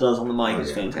Taz does on the mic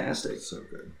is fantastic. So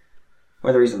good.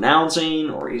 Whether he's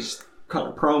announcing or he's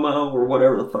cutting a promo or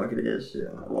whatever the fuck it is. Yeah.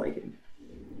 I like it.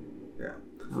 Yeah.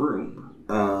 Vroom.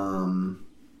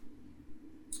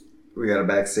 We got a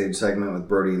backstage segment with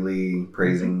Brody Lee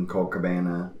praising Colt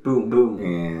Cabana. Boom, boom.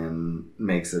 And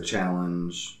makes a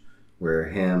challenge where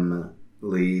him,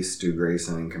 Lee, Stu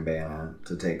Grayson, and Cabana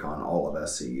to take on all of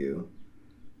SCU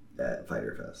at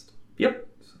Fyter Fest. Yep.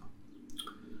 So,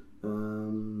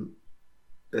 and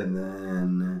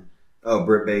then,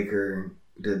 Britt Baker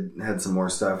had some more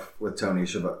stuff with Tony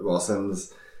Schiavone. Well,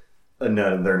 sends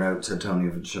another note to Tony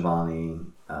Schiavone.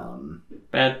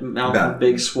 Bad mouth,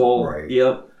 Big Swole. Right.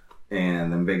 Yep.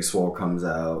 And then Big Swole comes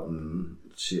out and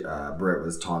Britt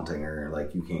was taunting her,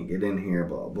 like, you can't get in here,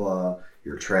 blah, blah,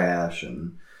 you're trash.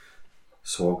 And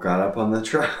Swole got up on the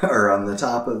on the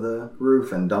top of the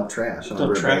roof and dumped trash on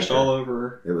Britt Baker. All over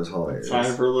her. It was hilarious. Inside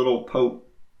of her little Pope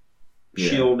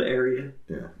shield area.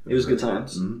 Yeah. It was good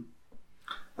times. Mm-hmm.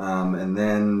 And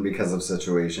then, because of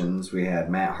situations, we had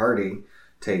Matt Hardy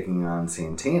taking on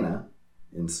Santana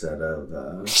instead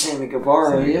of Sammy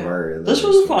Guevara. This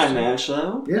was a fine match,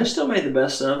 though. Yeah. They still made the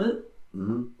best of it.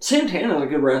 Mm-hmm. Santana's a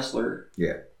good wrestler.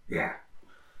 Yeah.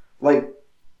 Like,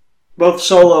 both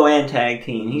solo and tag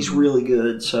team. He's really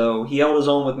good. So, he held his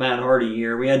own with Matt Hardy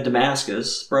here. We had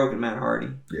Damascus, broken Matt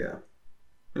Hardy. Yeah.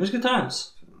 It was good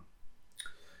times.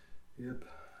 Yep.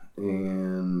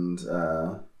 And,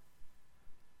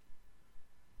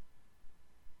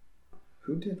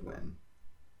 who did win?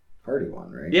 Hardy won,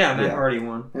 right? Yeah, Matt Hardy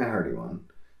won. Matt Hardy won.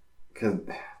 Because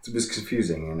it was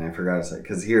confusing, and I forgot to say,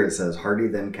 because here it says Hardy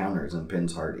then counters and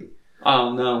pins Hardy.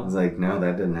 Oh, no. I was like, no,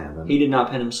 that didn't happen. He did not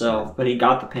pin himself, but he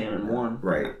got the pin and won.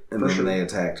 Right. And then they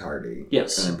attacked Hardy.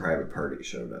 Yes. And then Private Party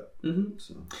showed up. Mm-hmm.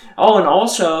 So. Oh, and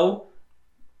also,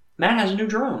 Matt has a new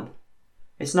drone.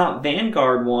 It's not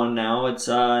Vanguard 1 now, it's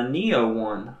Neo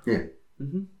 1. Yeah.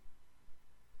 Mm-hmm.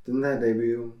 Didn't that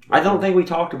debut? I don't think we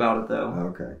talked about it, though. Oh,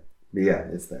 okay. But yeah,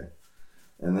 it's there.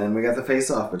 And then we got the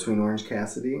face-off between Orange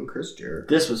Cassidy and Chris Jericho.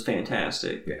 This was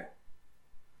fantastic.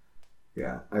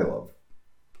 Yeah, I love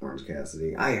Orange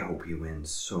Cassidy. I hope he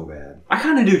wins so bad. I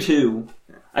kind of do, too.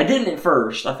 I didn't at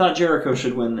first. I thought Jericho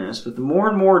should win this. But the more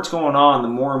and more it's going on, the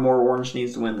more and more Orange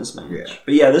needs to win this match. Yeah.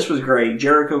 But yeah, this was great.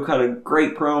 Jericho cut a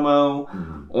great promo.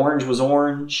 Mm-hmm. Orange was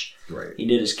Orange. Right. He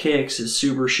did his kicks, his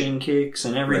super shin kicks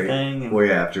and everything. Right. Well,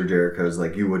 yeah, after Jericho's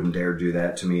like, you wouldn't dare do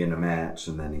that to me in a match.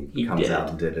 And then he comes out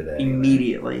and did it anyway.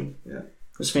 Immediately. Yeah.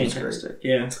 It was fantastic.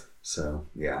 Yeah. So,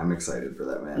 yeah, I'm excited for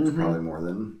that match. Probably more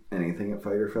than anything at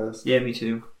Fyter Fest. Yeah, me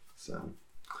too. So,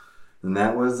 and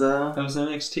that was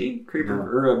NXT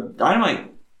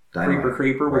Dynamite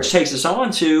Creeper, which takes us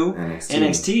on to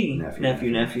NXT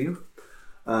Nephew.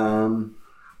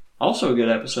 Also a good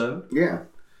episode. Yeah.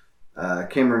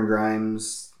 Cameron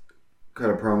Grimes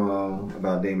cut a promo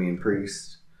about Damian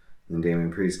Priest, and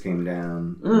Damian Priest came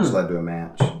down, which led to a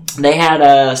match. They had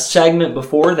a segment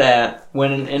before that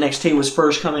when NXT was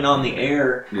first coming on the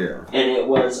air. Yeah. And it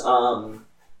was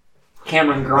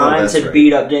Cameron Grimes had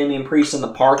beat up Damian Priest in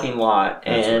the parking lot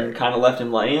and kind of left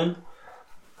him laying.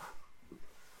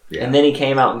 Yeah. And then he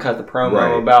came out and cut the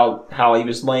promo about how he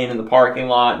was laying in the parking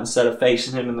lot instead of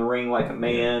facing him in the ring like a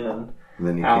man. And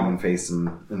then he came and faced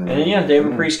him. And then,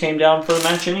 David Priest came down for the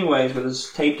match anyways with his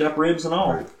taped up ribs and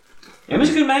all. Right. It was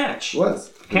a good match. It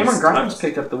was. Cameron Grimes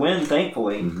picked up the win,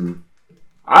 thankfully. Mm-hmm.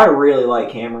 I really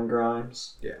like Cameron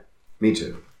Grimes. Yeah. Me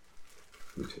too.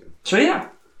 So, yeah.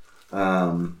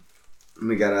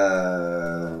 We got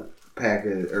a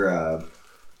package or a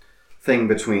thing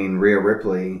between Rhea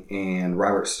Ripley and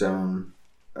Robert Stone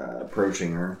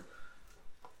approaching her.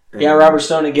 And Robert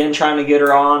Stone again trying to get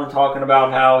her on and talking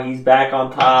about how he's back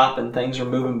on top and things are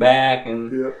moving back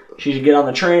and she should get on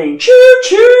the train. Choo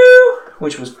choo!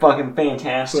 Which was fucking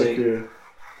fantastic. Yeah.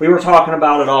 We were talking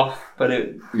about it off, but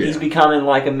he's becoming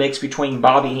like a mix between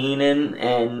Bobby Heenan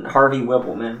and Harvey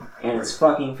Wippleman, and it's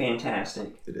fucking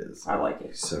fantastic. It is. I like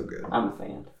it. So good. I'm a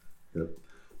fan. Yep.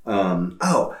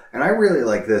 And I really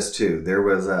like this too. There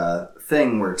was a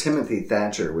thing where Timothy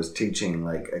Thatcher was teaching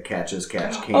like a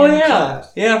catch-as-catch can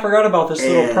class. Yeah, I forgot about this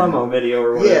little promo video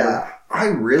or whatever. Yeah, I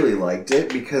really liked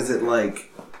it because it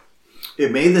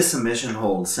made the submission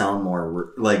hold sound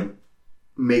more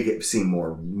make it seem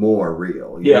more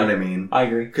real. You know what I mean? I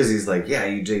agree. Because he's like,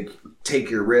 you take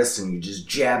your wrist and you just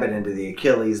jab it into the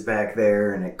Achilles back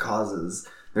there, and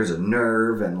there's a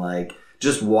nerve and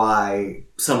just why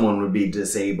someone would be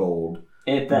disabled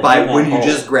when you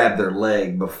just grab their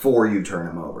leg before you turn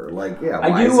them over. I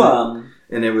do.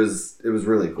 And it was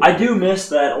really cool. I do miss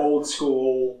that old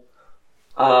school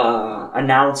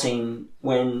announcing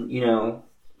when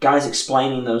guys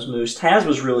explaining those moves. Taz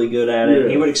was really good at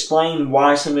it. He would explain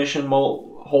why submission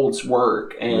holds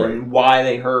work and why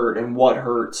they hurt and what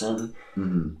hurts and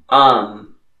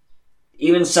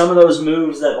even some of those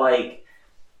moves that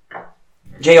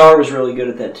JR was really good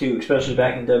at that too, especially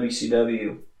back in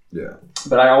WCW. Yeah.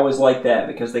 But I always liked that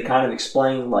because they kind of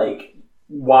explained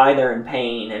why they're in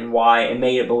pain and why it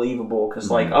made it believable because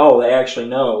they actually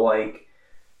know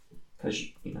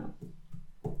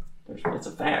because it's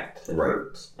a fact. It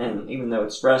hurts. And even though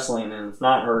it's wrestling and it's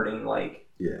not hurting,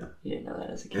 you didn't know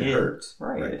that as a kid. It hurts.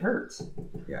 Right, it hurts.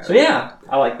 Yeah. So,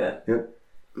 I like that. Yep.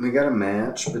 We got a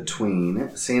match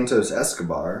between Santos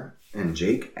Escobar and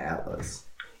Jake Atlas.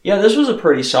 Yeah, this was a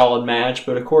pretty solid match,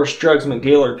 but of course, Drugs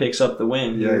McGiller picks up the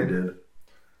win. Yeah, he did.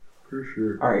 For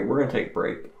sure. All right, we're going to take a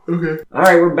break. Okay. All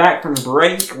right, we're back from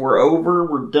break. We're over.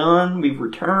 We're done. We've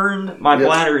returned. My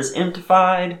bladder is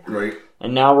emptified. Right.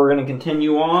 And now we're going to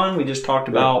continue on. We just talked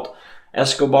about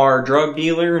Escobar, drug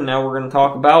dealer, and now we're going to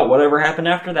talk about whatever happened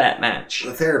after that match.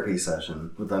 The therapy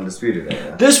session with Undisputed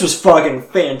Era. This was fucking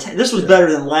fantastic. This was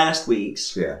better than last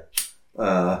week's. Yeah.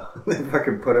 They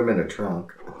fucking put him in a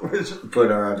trunk. Put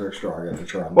Roderick Strong in the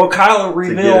trunk. Well, Kyle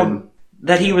revealed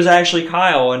that he was actually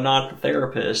Kyle and not the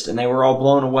therapist, and they were all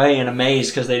blown away and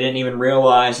amazed because they didn't even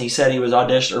realize he said he was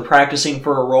practicing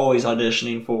for a role he's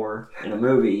auditioning for in a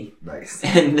movie. Nice.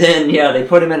 And then, they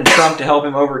put him in a trunk to help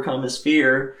him overcome his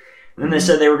fear. And then they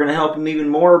said they were going to help him even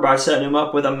more by setting him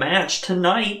up with a match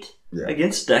tonight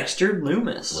against Dexter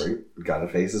Lumis. Right. Gotta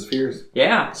face his fears.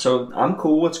 Yeah, so I'm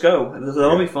cool. Let's go.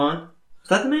 That'll be fun. Is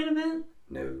that the main event?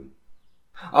 No.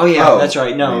 Oh, yeah, that's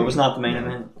right. No, maybe. It was not the main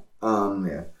event.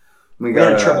 Yeah. We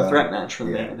had a triple threat match for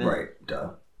the main event. Right,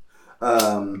 duh.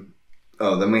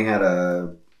 Then we had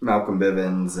Malcolm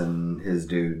Bivens and his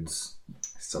dudes.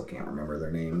 I still can't remember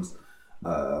their names.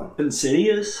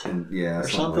 Insidious? Or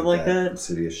something like that?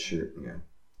 Insidious shit, yeah.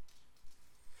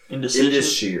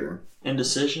 Indecision?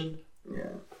 Indecision?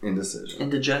 Yeah, indecision.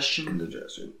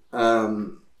 Indigestion?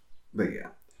 But yeah.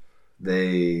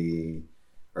 They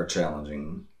are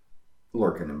challenging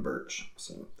Lorcan and Birch,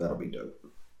 so that'll be dope.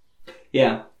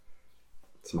 Yeah.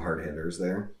 Some hard hitters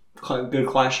there. Good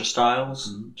clash of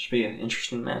styles. Should be an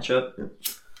interesting matchup. Yep.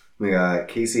 We got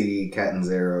Casey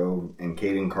Catanzaro and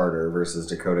Kaden Carter versus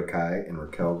Dakota Kai and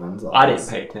Raquel Gonzalez. I didn't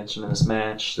pay attention to this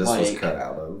match. This was cut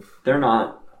out of. They're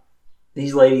not.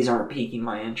 These ladies aren't piquing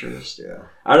my interest. Yeah.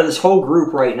 Out of this whole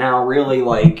group right now, really,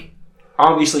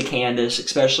 obviously Candice,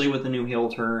 especially with the new heel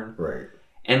turn. Right.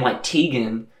 And,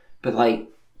 Tegan. But,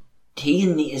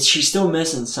 Tegan, she's still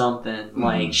missing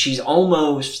something. She's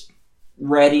almost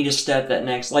ready to step that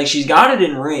next. She's got it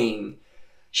in ring.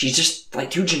 She's just,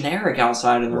 too generic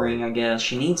outside of the ring, I guess.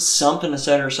 She needs something to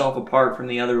set herself apart from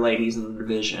the other ladies in the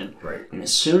division. Right. And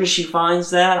as soon as she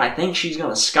finds that, I think she's going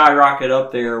to skyrocket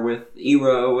up there with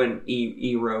Io and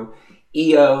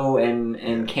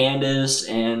Candice,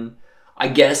 and I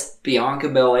guess Bianca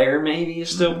Belair maybe is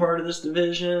still part of this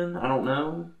division. I don't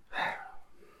know.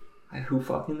 Who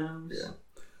fucking knows? Yeah.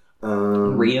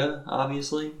 Rhea,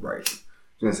 obviously. Right. I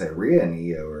was going to say, Rhea and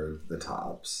Io are the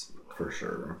tops, for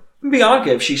sure.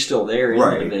 Bianca, if she's still there in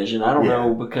Right. the division, I don't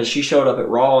know, because she showed up at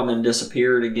Raw and then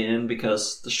disappeared again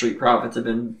because the Street Profits have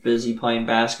been busy playing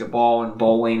basketball and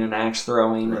bowling and axe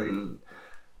throwing and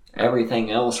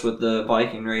everything else with the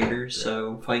Viking Raiders,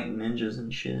 so fighting ninjas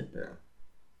and shit. Yeah.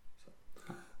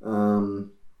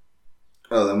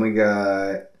 Then we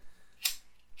got...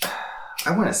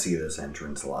 I want to see this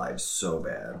entrance live so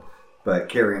bad. But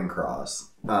Karrion Kross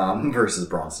versus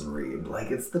Bronson Reed. Like,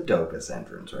 it's the dopest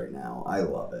entrance right now. I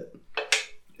love it.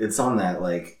 It's on that,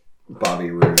 like,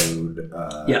 Bobby Roode,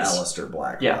 Aleister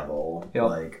Black level. Yep.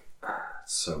 Like,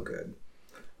 it's so good.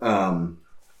 But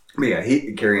yeah,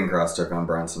 Karrion Kross took on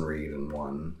Bronson Reed and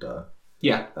won.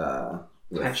 With,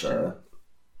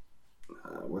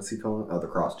 what's he calling it? Oh, the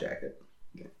Cross Jacket.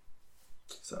 Yeah.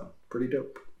 So, pretty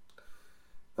dope.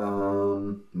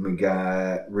 We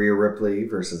got Rhea Ripley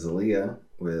versus Aaliyah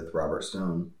with Robert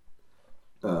Stone.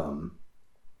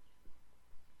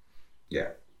 Yeah.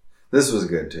 This was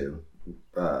good too.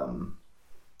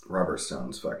 Robert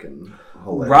Stone's fucking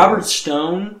hilarious. Robert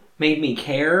Stone made me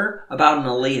care about an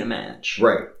Aaliyah match.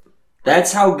 Right.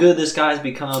 That's how good this guy's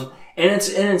become. And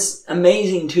it's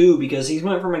amazing too, because he's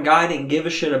went from a guy I didn't give a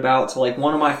shit about to like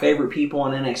one of my favorite people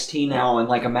on NXT now in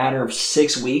like a matter of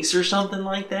 6 weeks or something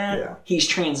like that. Yeah. He's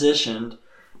transitioned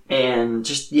and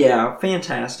just, yeah,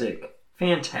 fantastic.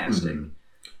 Fantastic.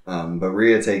 Mm-hmm. But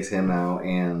Rhea takes him out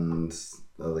and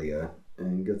Aaliyah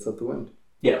and gets up the win.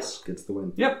 Yes. Gets the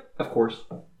win. Yep, of course.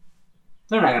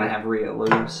 They're not going to have Rhea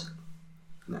lose.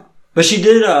 No. But she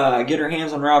did get her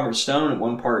hands on Robert Stone at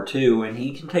one part too, and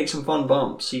he can take some fun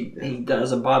bumps. He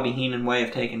does a Bobby Heenan way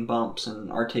of taking bumps and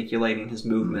articulating his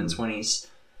movements when he's,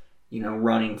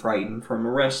 running frightened from a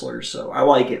wrestler. So I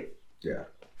like it. Yeah.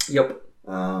 Yep.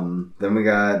 Then we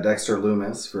got Dexter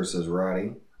Lumis versus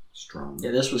Roddy Strong.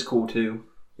 Yeah, this was cool too.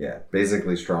 Yeah,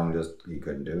 basically Strong he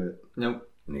couldn't do it. Nope.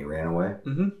 And he ran away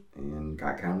Mm-hmm. and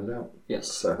got counted out. Yes.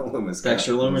 So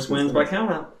Dexter Lumis wins by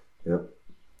countout. Yep.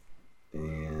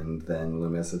 And then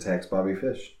Lumis attacks Bobby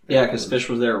Fish. Yeah, because Fish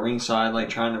was there at ringside, like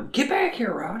trying to get back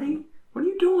here, Roddy. What are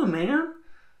you doing, man?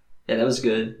 Yeah, that was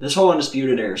good. This whole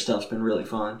Undisputed Era stuff's been really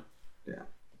fun. Yeah.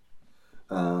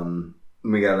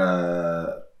 We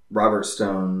got Robert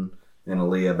Stone and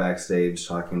Aaliyah backstage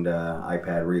talking to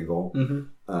iPad Regal,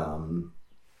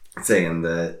 saying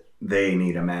that they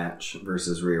need a match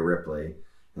versus Rhea Ripley.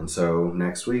 And so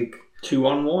next week,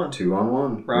 2-on-1.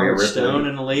 2-on-1. Robert Stone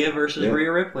and Aaliyah versus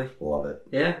Rhea Ripley. Love it.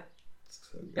 Yeah.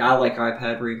 I like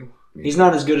iPad Regal. He's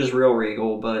not as good as real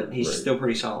Regal, but he's still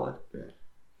pretty solid. Yeah.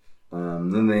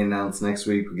 Then they announced next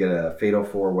week we get a Fatal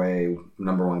 4-Way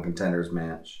number 1 contenders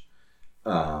match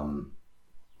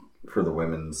for the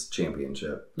women's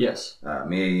championship. Yes.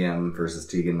 Mia Yim versus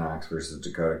Tegan Knox versus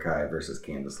Dakota Kai versus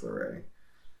Candice LeRae.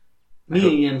 Mia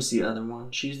Yim's the other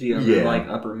one. She's the other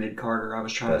upper mid-carder I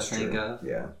was trying to think of.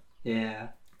 Yeah. Yeah.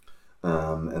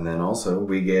 And then also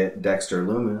we get Dexter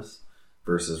Lumis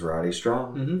versus Roddy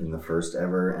Strong in the first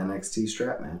ever NXT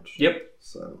strap match. Yep.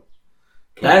 So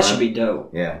that should be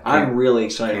dope. Yeah. I'm really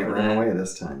excited for that. Can't run away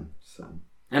this time. So.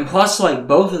 And plus, like,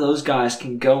 both of those guys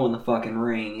can go in the fucking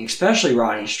ring, especially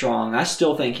Roddy Strong. I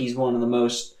still think he's one of the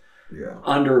most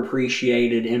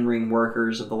underappreciated in-ring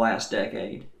workers of the last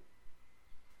decade.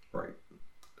 Right.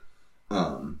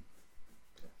 And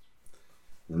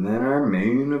then our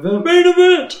main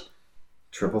event.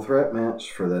 Triple threat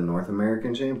match for the North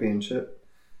American Championship.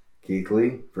 Keith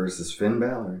Lee versus Finn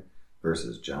Balor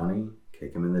versus Johnny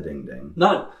Kick Him in the Ding Ding.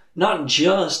 Not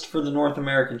just for the North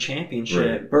American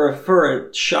Championship, but for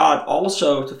a shot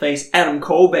also to face Adam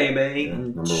Cole, baby,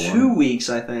 in 2 weeks,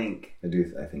 I think. I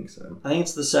think so. I think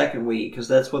it's the second week, because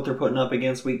that's what they're putting up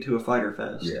against week 2 of Fyter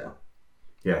Fest. Yeah.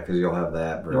 Yeah, because you'll have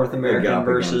that. North American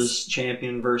versus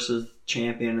champion,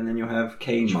 and then you'll have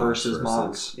Cage versus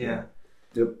Mox. Yeah.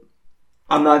 Yep.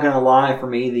 I'm not going to lie, for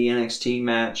me, the NXT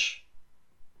match...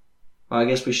 Well, I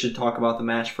guess we should talk about the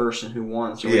match first and who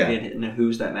won, so we get into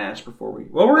who's that match before we...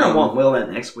 Well, we're going to want Will that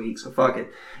next week, so fuck it.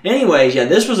 Anyways, yeah,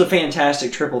 this was a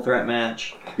fantastic triple threat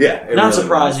match. Yeah. Not really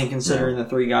surprising considering the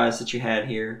 3 guys that you had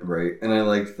here. Right, and I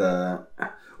liked the...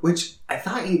 Which, I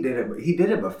thought he did it... He did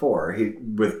it before.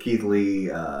 With Keith Lee,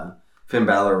 Finn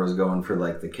Balor was going for,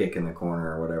 like, the kick in the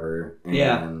corner or whatever.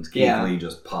 And Keith Lee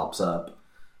just pops up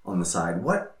on the side.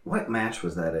 What match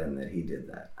was that in that he did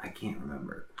that? I can't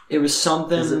remember. It was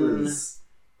something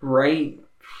right.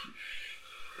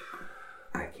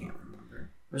 I can't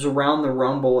remember. It was around the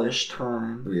Rumble-ish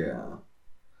time. Yeah.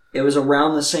 It was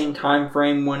around the same time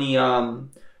frame when he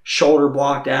shoulder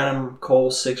blocked Adam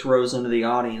Cole 6 rows into the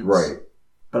audience. Right.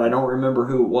 But I don't remember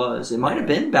who it was. It might have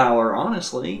been Balor,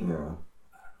 honestly. Yeah.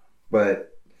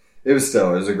 But it was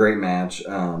a great match.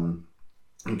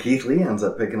 And Keith Lee ends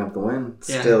up picking up the win.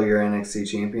 Yeah. Still your NXT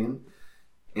champion.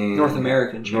 And North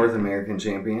American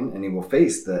champion. And he will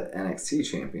face the NXT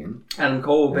champion. Adam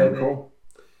Cole, baby. Adam Cole.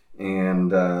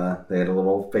 And they had a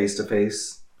little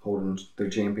face-to-face holding their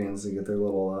champions to get their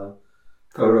little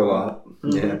photo op.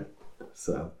 Mm-hmm. Yeah.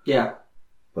 So. Yeah.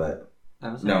 But.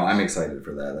 That was no, nice. I'm excited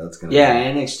for that. That's gonna. Yeah,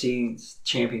 NXT's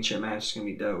championship match is gonna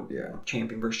be dope. Yeah.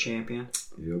 Champion versus champion.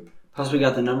 Yep. Plus, we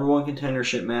got the number 1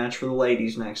 contendership match for the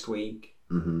ladies next week.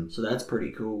 Mm-hmm. So that's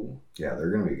pretty cool. Yeah, they're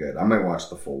gonna be good. I might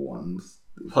watch the full ones.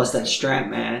 Plus, that strap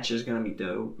match is gonna be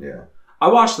dope. Yeah. I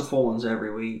watch the full ones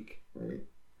every week. Right.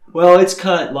 Well, it's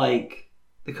cut like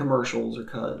the commercials are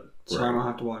cut, so Right. I don't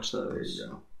have to watch those. There you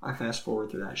go. I fast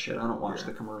forward through that shit. I don't watch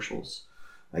the commercials.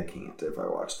 I can't if I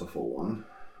watch the full one.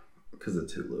 Because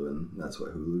it's Hulu, and that's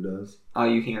what Hulu does. Oh,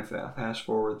 you can't fast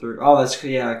forward through. Oh, that's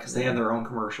because they have their own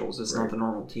commercials. It's not Right. the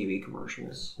normal TV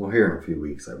commercials. Well, here in a few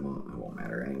weeks, it won't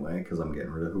matter anyway, because I'm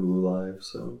getting rid of Hulu Live,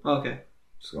 so Okay,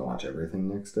 just gonna watch everything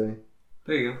next day.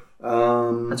 there you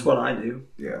go. That's what I do.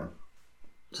 Yeah.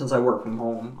 Since I work from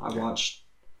home, I watched.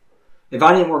 If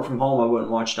I didn't work from home, I wouldn't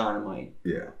watch Dynamite.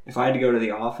 Yeah. If I had to go to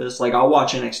the office, like I'll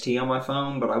watch NXT on my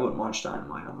phone, but I wouldn't watch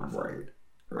Dynamite on my phone. Right.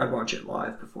 I'd watch it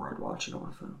live before I'd watch it on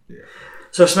my phone. Yeah.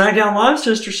 So SmackDown Live,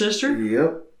 sister.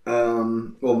 Yep.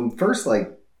 Well, first,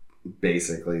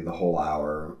 basically the whole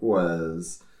hour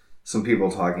was some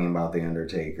people talking about The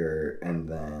Undertaker, and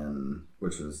then,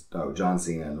 which was, John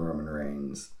Cena and Roman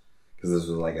Reigns, because this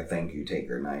was like a thank you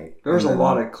Taker night. There was a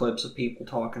lot of clips of people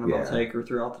talking about Yeah. Taker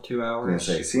throughout the 2 I hours. was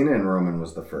going to say, Cena and Roman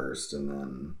was the first, and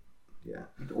then, yeah.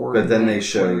 Orton, But then they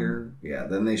Flair.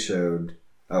 showed,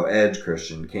 Edge,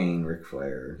 Christian, Kane, Ric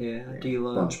Flair. Yeah,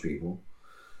 D'Lo. A bunch of people.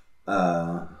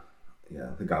 The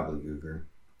gobbledygooker.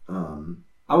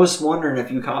 I was wondering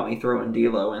if you caught me throwing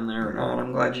D'Lo in there or not.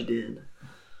 I'm glad you did.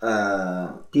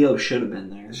 D'Lo should have been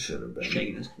there. Should have been.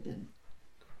 Shaking his head.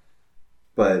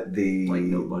 But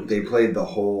nobody's they played the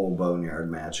whole Boneyard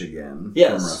match again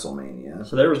Yes. from WrestleMania.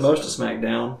 So there was most of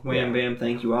SmackDown. Wham bam,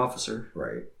 thank you, officer.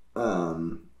 Right.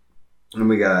 And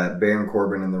we got Baron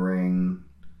Corbin in the ring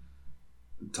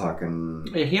talking.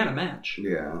 Yeah, he had a match.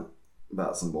 Yeah,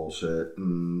 about some bullshit.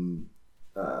 And,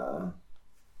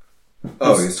 he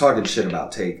was talking shit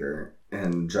about Taker,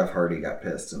 and Jeff Hardy got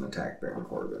pissed and attacked Baron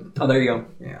Corbin. Oh, there you go.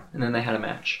 Yeah. And then they had a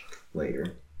match.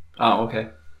 Later. Oh, okay.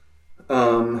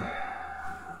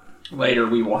 Later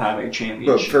we will have a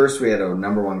championship. But first we had a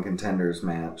number 1 contenders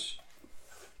match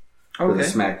for the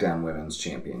Okay. SmackDown Women's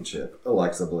Championship.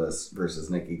 Alexa Bliss versus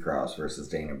Nikki Cross versus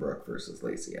Dana Brooke versus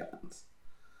Lacey Evans.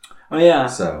 Oh, yeah.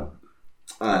 So,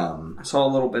 I saw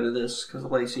a little bit of this because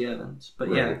of Lacey Evans.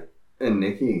 But yeah, right. And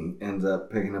Nikki ends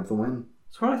up picking up the win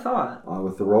that's what I thought.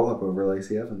 with the roll up over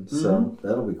Lacey Evans. So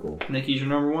that'll be cool. Nikki's your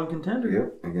number 1 contender.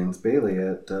 Yep, against Bailey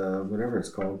at whatever it's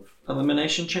called.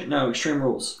 Elimination No, Extreme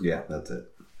Rules. Yeah, that's it.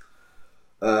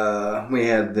 We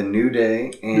had the New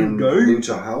Day and New Day.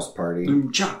 Lucha House Party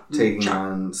taking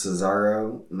on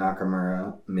Cesaro,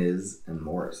 Nakamura, Miz, and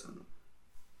Morrison.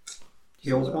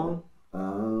 Heels won?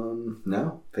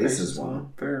 No, faces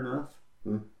won. Fair enough.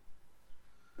 Hmm.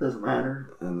 Doesn't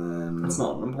matter. And then That's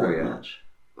not an important match.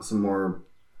 some more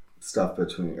stuff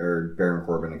Baron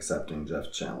Corbin accepting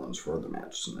Jeff's challenge for the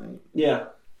match tonight. Yeah.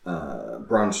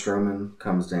 Braun Strowman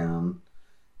comes down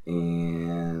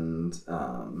and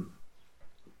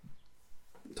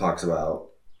talks about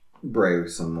Bray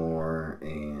some more,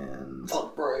 and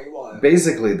Fuck Bray, why?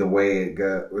 basically the way it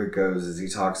goes is he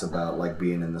talks about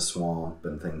being in the swamp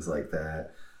and things like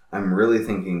that. I'm really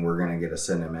thinking we're going to get a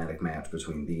cinematic match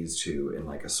between these two in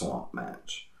a swamp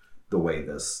match, the way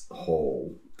this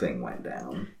whole thing went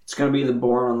down. It's going to be the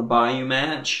Born on the Bayou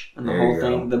match, and the There whole you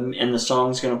thing, and the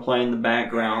song's going to play in the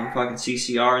background. Fucking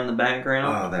CCR in the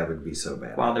background Oh, that would be so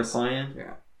bad. while they're playing.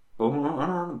 Yeah. Born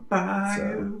on the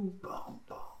Bayou.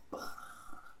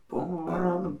 Born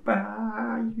on the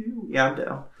Bayou. Yeah, I'm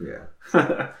down.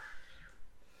 Yeah.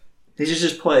 They should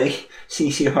just play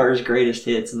CCR's greatest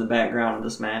hits in the background of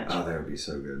this match. Oh, that would be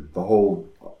so good. The whole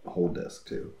disc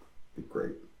too. Be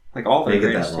great. Like all their Make it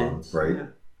that greatest long, hits. right? Yeah.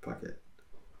 Fuck it.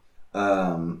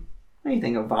 When you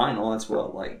think of vinyl, it's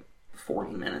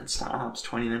 40 minutes tops,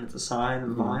 20 minutes aside of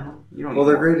vinyl. You don't. Well,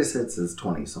 their greatest hits is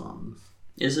 20 songs.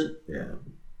 Is it? Yeah.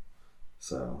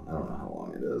 So I don't know how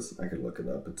long it is. I could look it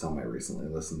up. It's on my recently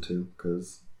listened to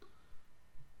because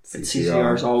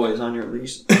CCR's always on your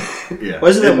list. Yeah.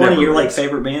 Wasn't it one of never your is.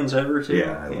 favorite bands ever too?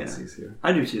 Yeah, I love CCR.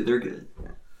 I do too. They're good.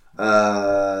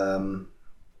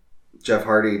 Jeff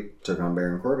Hardy took on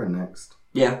Baron Corbin next,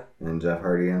 Yeah. and Jeff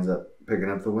Hardy ends up picking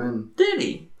up the win. Did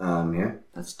he? Yeah.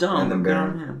 That's dumb. And then Good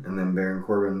on him. Baron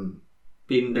Corbin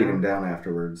Beat him beat him down. down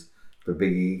afterwards. But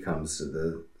Big E comes to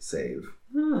the save.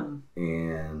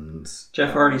 And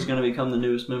Jeff Hardy's going to become the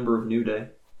newest member of New Day.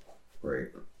 Right.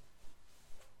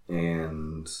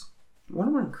 And I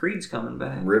wonder when Creed's coming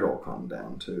back. Riddle calmed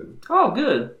down too. Oh,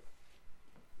 good.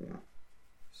 Yeah.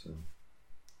 So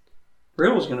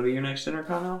Riddle's going to be your next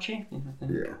Intercontinental Champion, I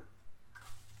think. Yeah.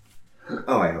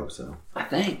 Oh, I hope so. I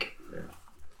think. Yeah.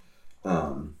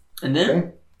 And then?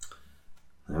 Okay.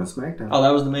 That was SmackDown. Oh,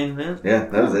 that was the main event? Yeah,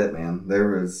 that was it, man. There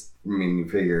was, I mean, you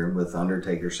figure with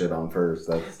Undertaker shit on first.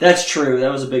 That's true.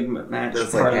 That was a big match.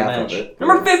 That's like half of it.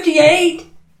 Number 58!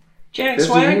 Jack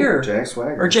Swagger. Jack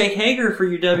Swagger. Or Jake Hager for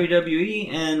your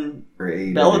WWE and or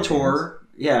AEW Bellator.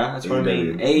 Fans. Yeah, that's what I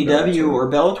mean. AEW AEW or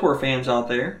Bellator fans out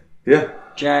there. Yeah.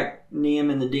 Jack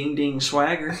Neum and the Ding Ding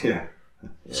Swagger. Yeah.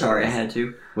 Sorry, I had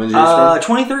to. When's yours start?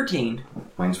 2013.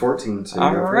 Mine's 14. So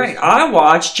all right. I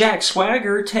watched Jack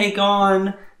Swagger take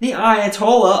on the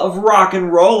Ayatollah of Rock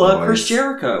and Rolla, Chris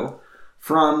Jericho,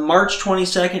 from March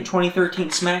 22nd, 2013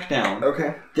 SmackDown.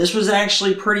 Okay. This was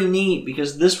actually pretty neat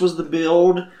because this was the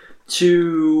build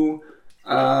to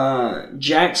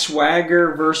Jack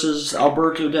Swagger versus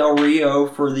Alberto Del Rio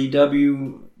for the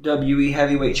WWE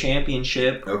Heavyweight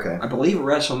Championship. Okay. I believe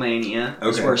WrestleMania.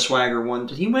 That's where Swagger won.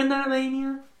 Did he win that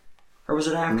Mania? Or was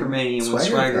it after Mania when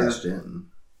Swagger cashed in?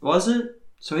 Was it?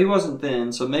 So he wasn't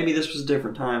then. So maybe this was a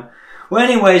different time. Well,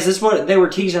 anyways, this what they were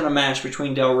teasing a match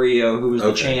between Del Rio, who was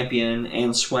the champion,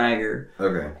 and Swagger.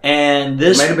 Okay. And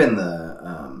this it might have been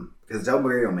the because Del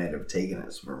Rio may have taken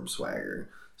it from Swagger.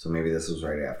 So maybe this was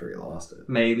right after he lost it.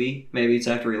 Maybe it's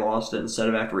after he lost it instead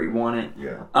of after he won it.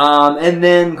 Yeah. And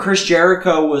then Chris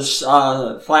Jericho was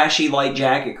flashy light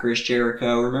jacket. Chris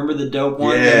Jericho, remember the dope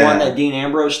one, the one that Dean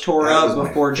Ambrose tore up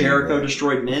before Jericho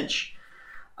destroyed Mitch.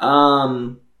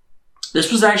 This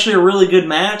was actually a really good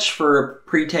match for a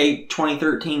pre-taped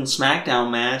 2013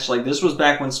 SmackDown match. Like this was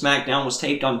back when SmackDown was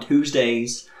taped on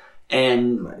Tuesdays.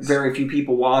 And very few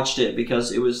people watched it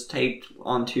because it was taped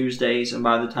on Tuesdays, and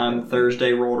by the time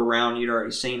Thursday rolled around, you'd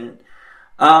already seen it.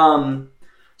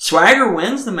 Swagger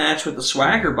wins the match with the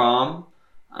Swagger Bomb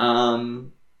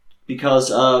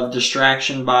because of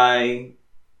distraction by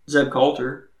Zeb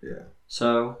Coulter. Yeah.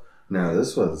 So no,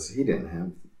 he didn't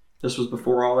have. This was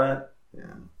before all that?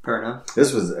 Yeah. Fair enough.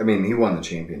 This was, I mean, he won the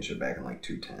championship back in like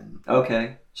 210.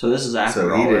 Okay. So this is after all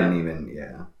that. So he didn't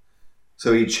even,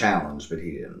 So he challenged, but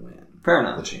he didn't win. Fair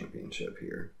enough. The championship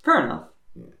here. Fair enough.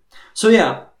 Yeah. So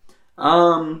yeah.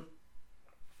 Because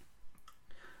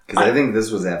I think this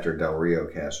was after Del Rio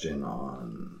cashed in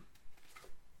on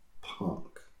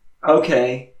Punk.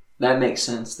 Okay. That makes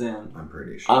sense then. I'm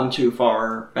pretty sure. I'm too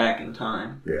far back in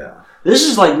time. Yeah. This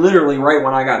is like literally right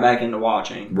when I got back into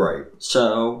watching. Right.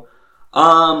 So,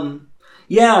 so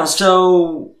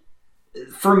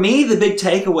for me, the big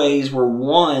takeaways were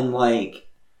one, like,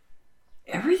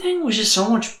 everything was just so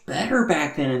much better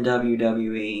back then in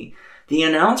WWE. The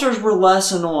announcers were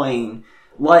less annoying.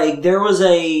 Like, there was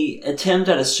a attempt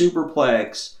at a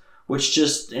superplex, which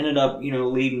just ended up,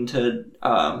 leading to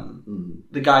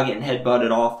the guy getting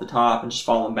headbutted off the top and just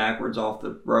falling backwards off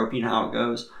the rope. You know how it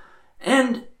goes.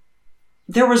 And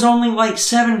there was only like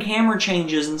 7 camera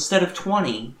changes instead of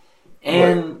 20.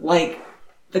 And,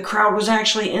 the crowd was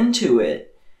actually into it.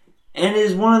 And it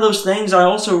is one of those things I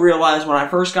also realized when I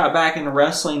first got back into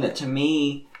wrestling that to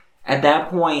me, at that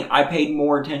point, I paid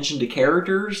more attention to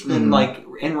characters than,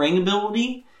 in-ring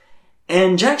ability.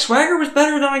 And Jack Swagger was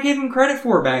better than I gave him credit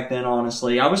for back then,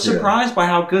 honestly. I was surprised by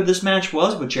how good this match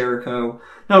was with Jericho.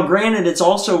 Now, granted, it's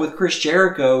also with Chris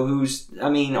Jericho, who's,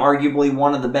 arguably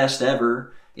one of the best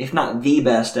ever, if not the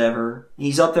best ever.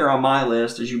 He's up there on my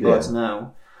list, as you buds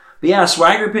know. But yeah,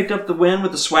 Swagger picked up the win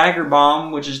with the Swagger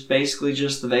Bomb, which is basically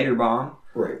just the Vader Bomb.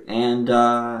 Right. And,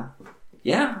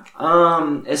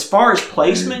 as far as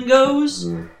placement goes,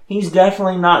 he's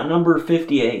definitely not number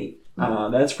 58.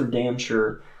 That's for damn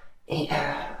sure. It's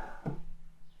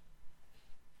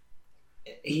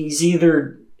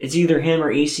either him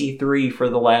or EC3 for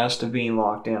the last of being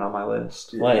locked in on my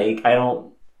list. Yeah. I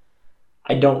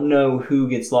don't know who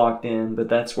gets locked in, but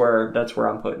that's where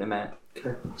I'm putting him at.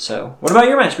 Okay. So, what about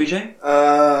your match, BJ?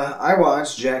 I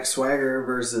watched Jack Swagger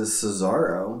versus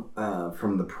Cesaro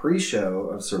from the pre-show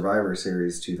of Survivor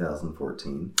Series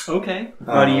 2014. Okay.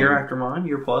 About a year after mine,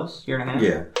 year and a half.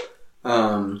 Yeah.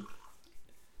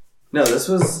 No, this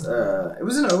was it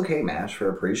was an okay match for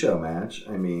a pre-show match.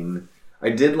 I mean, I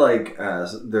did like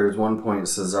there's one point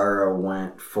Cesaro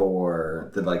went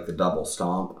for the double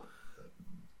stomp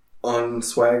on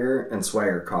Swagger, and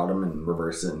Swagger caught him and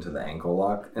reversed it into the ankle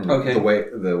lock. And the way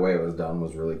it was done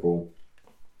was really cool.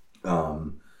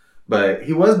 But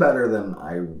he was better than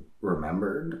I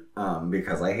remembered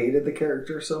because I hated the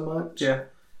character so much. Yeah.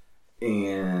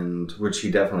 and which he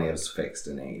definitely has fixed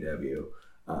in AEW.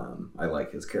 I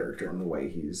like his character and the way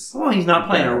he's... Well, he's not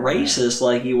playing a racist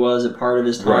like he was a part of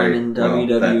his time in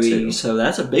WWE, so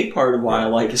that's a big part of why I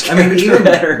like his character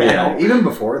better now. Even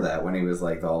before that, when he was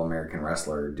like the All-American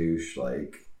wrestler douche,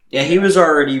 like... Yeah, he was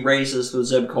already racist with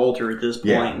Zeb Coulter at this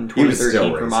point in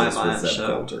 2013 for my mind. Zeb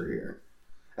Coulter here.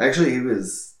 Actually, he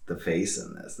was the face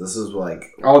in this. This is like...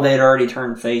 Oh, they'd already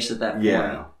turned face at that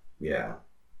point. Yeah.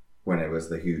 When it was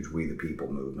the huge We the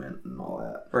People movement and all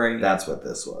that. Right. That's what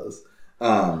this was.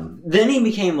 Then he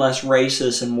became less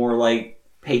racist and more like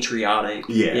patriotic.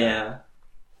 Yeah.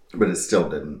 But it still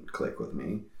didn't click with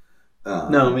me.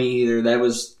 No, me either. That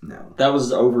was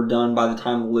overdone by the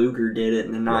time Luger did it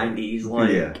in the 90s.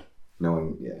 Like,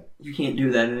 you can't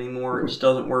do that anymore. It just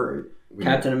doesn't work.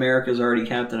 Captain America's already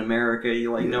Captain America.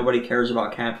 Nobody cares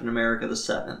about Captain America the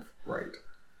 7th. Right.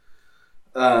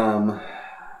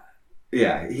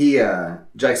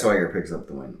 Jack Swagger picks up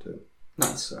the win too.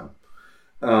 Nice. So,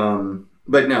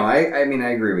 but no, I mean,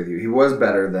 I agree with you. He was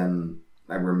better than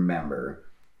I remember,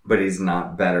 but he's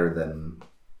not better than,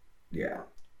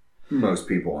 most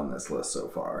people on this list so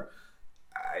far.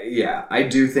 I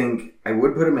do think I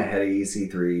would put him ahead of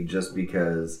EC3 just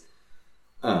because,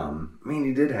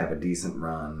 he did have a decent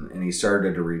run and he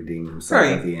started to redeem himself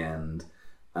at the end.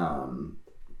 And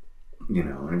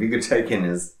if you could take in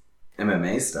his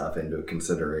MMA stuff into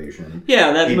consideration.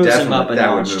 Yeah, that moves him up a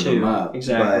notch too.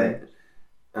 Exactly.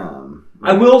 But,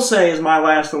 I will say, as my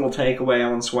last little takeaway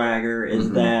on Swagger,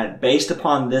 is that based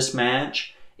upon this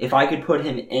match, if I could put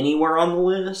him anywhere on the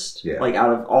list, like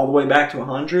out of all the way back to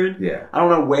 100, I don't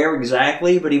know where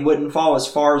exactly, but he wouldn't fall as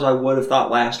far as I would have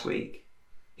thought last week.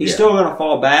 He's still going to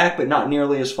fall back, but not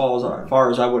nearly as far as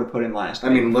I would have put him last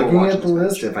week. I mean, looking at the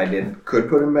list, if I could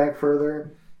put him back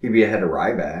further, he'd be ahead of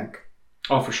Ryback.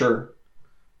 Oh, for sure.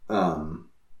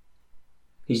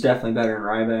 He's definitely better than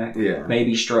Ryback. Yeah.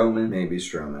 Maybe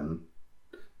Strowman.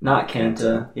 Not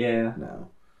Kenta. Yeah. No.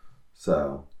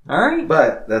 So. All right.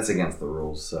 But that's against the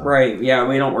rules. So. Right. Yeah,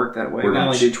 we don't work that way. We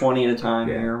only do 20 at a time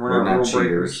here. We're not rule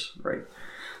breakers. Right.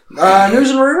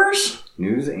 News and rumors?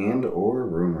 News and or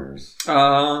rumors.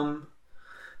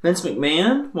 Vince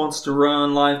McMahon wants to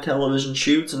run live television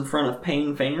shoots in front of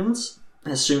paying fans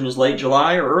as soon as late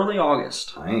July or early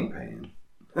August. I ain't paying.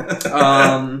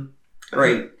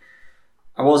 Right.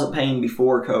 I wasn't paying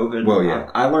before COVID. Well,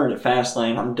 yeah. I learned at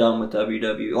Fastlane I'm done with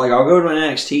WWE. Like, I'll go to an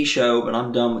NXT show, but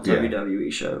I'm done with WWE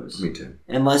shows. Me too.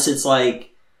 Unless it's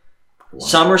like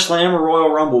SummerSlam or Royal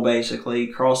Rumble, basically.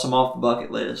 Cross them off the bucket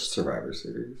list. Survivor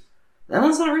Series. That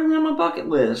one's not really on my bucket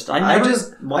list. I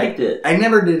just liked it. I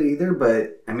never did either,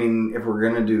 but, I mean, if we're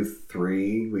going to do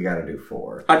 3, we got to do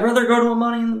 4. I'd rather go to a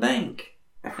Money in the Bank.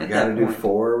 If we got to do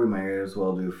 4, we might as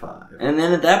well do 5. And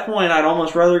then at that point, I'd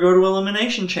almost rather go to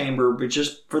Elimination Chamber, but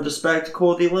just for the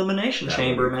spectacle of the Elimination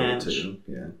Chamber match. Cool too.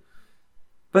 Yeah.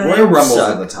 But Royal Rumble's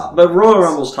at the top. But Royal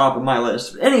Rumble's top of my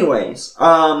list. Anyways,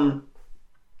 I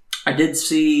did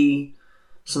see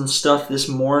some stuff this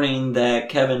morning that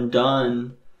Kevin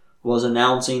Dunn was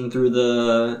announcing through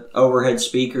the overhead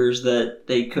speakers that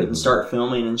they couldn't start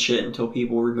filming and shit until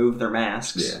people removed their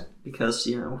masks. Yeah. Because,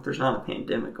 there's not a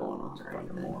pandemic going on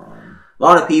right now. A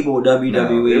lot of people at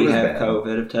WWE have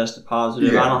COVID, have tested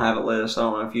positive. Yeah. I don't have a list. I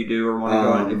don't know if you do or want to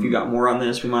go in. If you got more on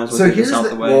this, we might as well get this out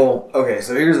the way. Well, okay,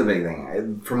 so here's the big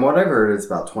thing. From what I've heard, it's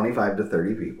about 25 to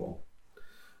 30 people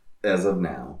as of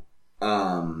now.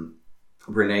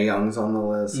 Renee Young's on the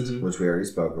list, which we already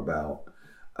spoke about.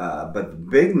 But the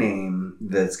big name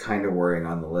that's kind of worrying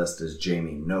on the list is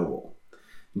Jamie Noble.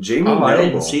 I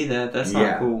didn't see that. That's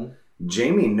not cool.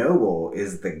 Jamie Noble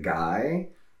is the guy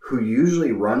who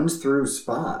usually runs through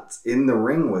spots in the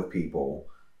ring with people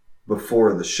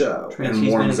before the show and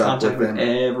warms up with them.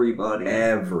 Everybody.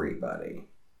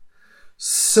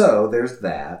 So there's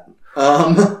that.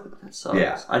 That sucks.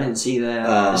 Yeah. I didn't see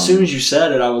that. As soon as you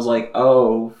said it, I was like,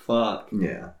 oh, fuck.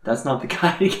 Yeah. That's not the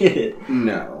guy to get it.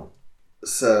 No.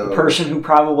 So the person who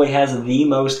probably has the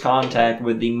most contact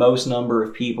with the most number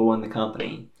of people in the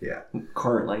company. Yeah.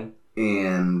 Currently.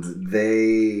 And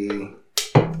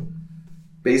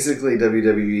basically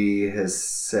WWE has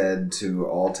said to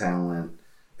all talent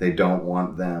they don't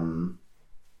want them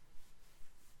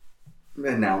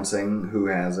announcing who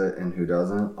has it and who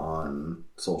doesn't on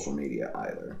social media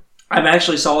either. I've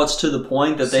actually saw it's to the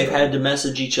point that they've had to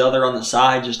message each other on the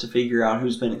side just to figure out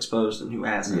who's been exposed and who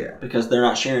hasn't. Yeah. Because they're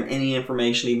not sharing any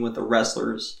information even with the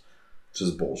wrestlers. Which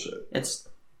is bullshit.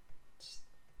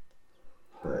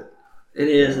 It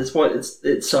is. It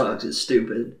sucks. It's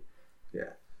stupid. Yeah.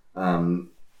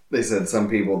 They said some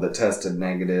people that tested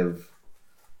negative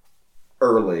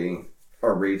early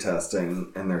are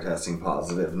retesting, and they're testing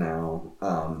positive now.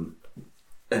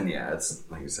 And yeah, it's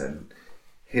like you said,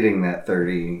 hitting that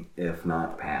 30, if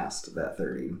not past that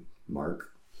 30 mark.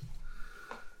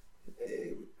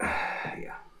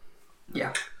 Yeah.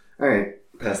 Yeah. All right,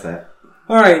 past that.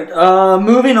 All right,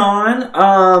 moving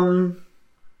on.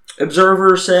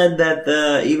 Observer said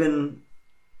that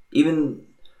even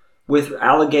with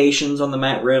allegations on the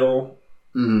Matt Riddle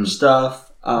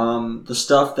stuff, the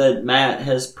stuff that Matt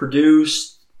has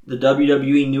produced, the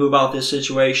WWE knew about this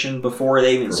situation before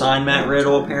they even signed Matt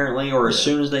Riddle, apparently, or as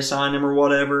soon as they signed him or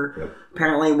whatever. Yep.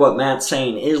 Apparently what Matt's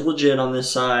saying is legit on this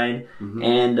side,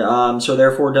 and so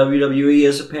therefore WWE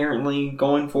is apparently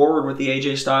going forward with the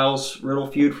AJ Styles Riddle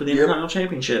feud for the Intercontinental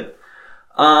Championship.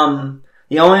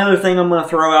 The only other thing I'm going to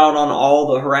throw out on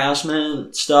all the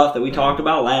harassment stuff that we talked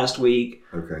about last week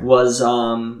was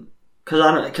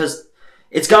because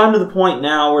it's gotten to the point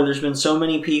now where there's been so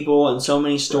many people and so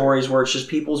many stories where it's just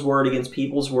people's word against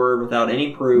people's word without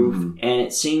any proof, and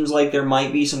it seems like there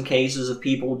might be some cases of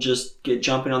people just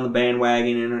jumping on the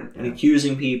bandwagon and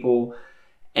accusing people,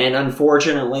 and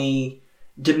unfortunately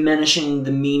diminishing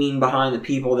the meaning behind the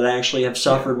people that actually have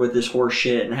suffered with this horse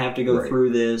shit and have to go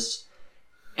through this.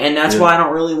 And that's why I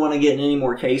don't really want to get in any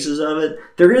more cases of it.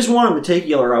 There is one in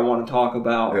particular I want to talk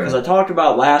about, because I talked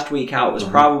about last week how it was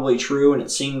probably true, and it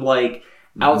seemed like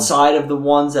outside of the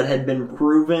ones that had been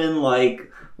proven, like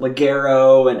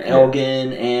Ligero and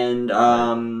Elgin and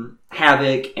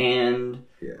Havoc, and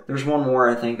there's one more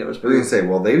I think that was proven. I was going to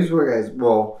say, well, these were guys,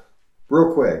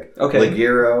 real quick. Okay.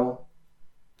 Ligero,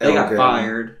 they got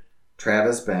fired.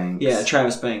 Travis Banks. Yeah,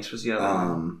 Travis Banks was the other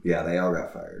one. Yeah, they all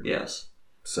got fired. Yes.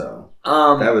 So,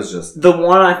 that was just... The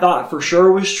one I thought for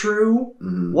sure was true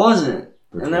wasn't.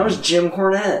 And that was Jim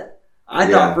Cornette. I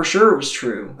thought for sure it was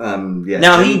true.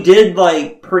 Now, he did,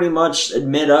 pretty much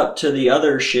admit up to the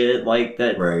other shit,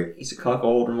 that he's a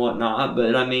cuckold and whatnot.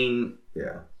 But, I mean,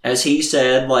 as he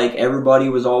said, everybody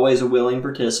was always a willing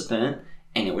participant,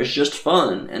 and it was just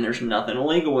fun. And there's nothing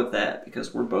illegal with that,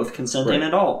 because we're both consenting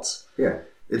adults. Yeah.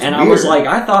 It's and weird. I was like,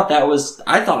 I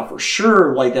thought for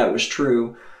sure, that was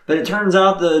true. But it turns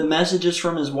out the messages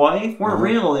from his wife weren't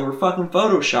real. They were fucking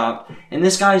photoshopped. And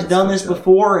this guy's done this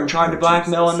before and tried to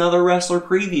blackmail another wrestler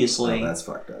previously. Oh, that's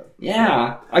fucked up.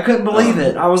 Yeah. I couldn't believe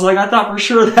it. I was like, I thought for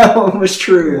sure that one was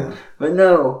true. Yeah. But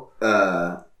no.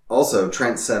 Also,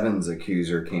 Trent Seven's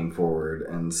accuser came forward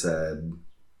and said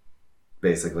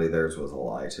basically theirs was a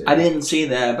lie too. I didn't see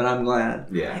that, but I'm glad.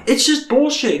 Yeah. It's just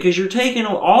bullshit, because you're taking...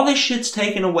 All this shit's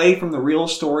taken away from the real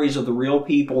stories of the real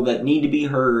people that need to be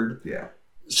heard. Yeah.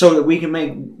 So that we can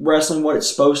make wrestling what it's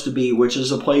supposed to be, which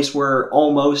is a place where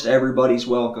almost everybody's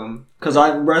welcome. Because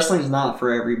wrestling's not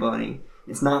for everybody.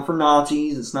 It's not for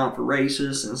Nazis, it's not for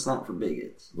racists, and it's not for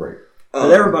bigots. Right.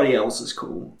 But everybody else is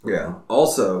cool. Yeah.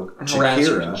 Also,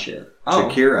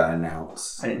 Shakira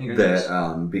announced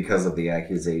that because of the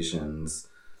accusations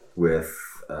with,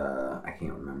 I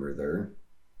can't remember their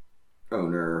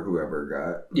owner or whoever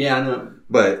got. Yeah, I know.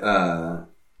 But,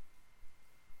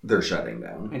 they're shutting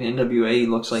down. And NWA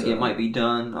looks like it might be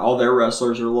done. All their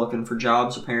wrestlers are looking for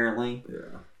jobs, apparently.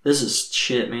 Yeah. This is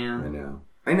shit, man.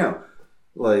 I know.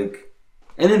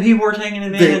 And then people are taking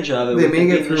advantage of it. They're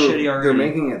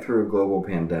making it through a global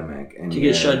pandemic. And to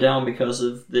get shut down because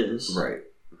of this. Right.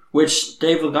 Which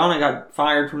Dave Lagana got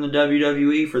fired from the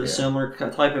WWE for the similar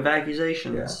type of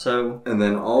accusations. Yeah. So. And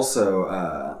then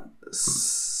also,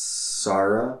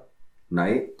 Sarah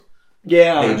Knight.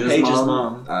 Yeah, Paige's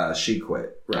mom. She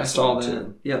quit. I saw that.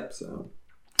 Too. Yep. So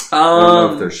I don't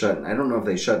know if they're shutting. I don't know if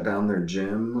they shut down their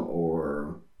gym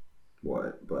or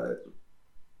what, but.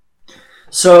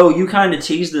 So you kind of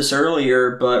teased this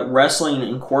earlier, but Wrestling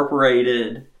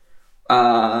Incorporated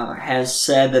has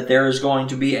said that there is going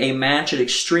to be a match at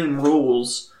Extreme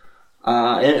Rules.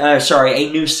 A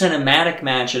new cinematic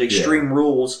match at Extreme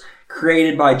Rules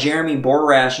created by Jeremy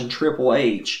Borash and Triple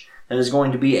H. That is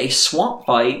going to be a swamp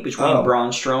fight between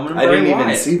Braun Strowman and Bray Wyatt. I didn't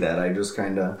even see that. I just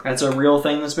kind of... That's a real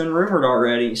thing that's been rumored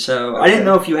already. So I didn't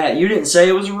know if you didn't say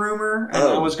it was a rumor, and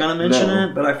I was going to mention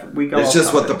it, but we got. It's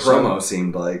just what the promo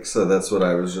seemed like, so that's what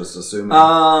I was just assuming.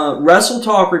 Wrestle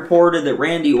Talk reported that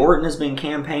Randy Orton has been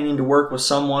campaigning to work with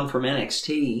someone from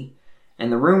NXT,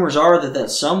 and the rumors are that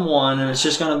someone, and it's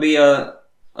just going to be a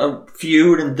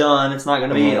feud and done. It's not going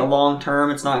to be a long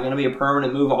term. It's not going to be a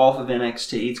permanent move off of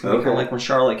NXT. It's going to be kind of like when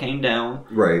Charlotte came down.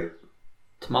 Right.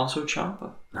 Tommaso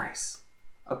Ciampa. Nice.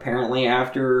 Apparently,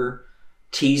 after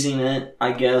teasing it,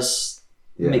 I guess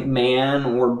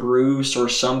McMahon or Bruce or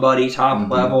somebody top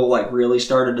level like really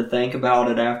started to think about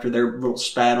it after their little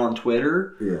spat on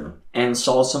Twitter and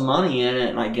saw some money in it,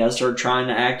 and I guess they're trying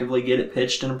to actively get it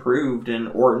pitched and approved, and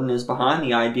Orton is behind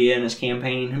the idea and is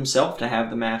campaigning himself to have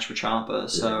the match with Ciampa.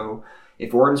 So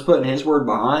if Orton's putting his word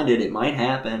behind it, it might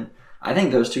happen. I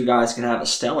think those two guys can have a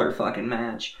stellar fucking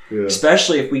match. Yeah.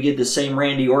 Especially if we get the same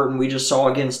Randy Orton we just saw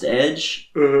against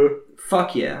Edge.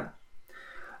 Fuck yeah.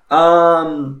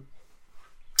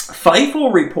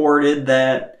 Fightful reported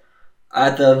that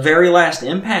at the very last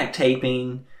Impact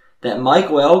taping that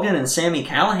Michael Elgin and Sami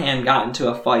Callihan got into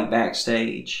a fight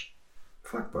backstage.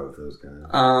 Fuck both those guys.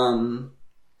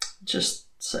 Just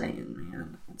saying,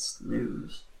 man. It's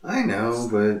news. I know,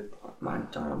 but my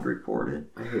dog reported.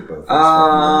 I hate both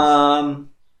those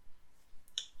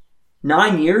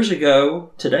 9 years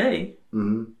ago today,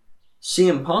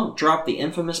 CM Punk dropped the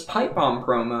infamous pipe bomb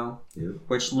promo,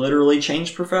 which literally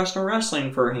changed professional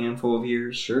wrestling for a handful of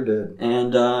years. Sure did.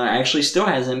 And actually still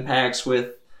has impacts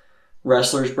with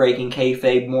wrestlers breaking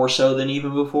kayfabe more so than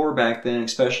even before back then,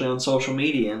 especially on social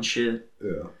media and shit.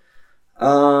 Yeah.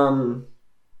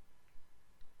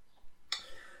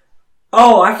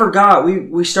 Oh, I forgot.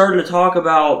 We started to talk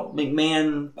about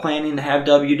McMahon planning to have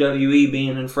WWE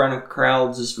being in front of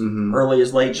crowds as early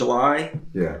as late July.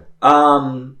 Yeah.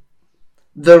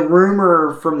 The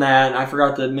rumor from that, I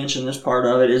forgot to mention this part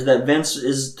of it, is that Vince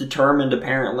is determined,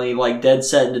 apparently, like dead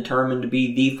set and determined to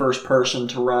be the first person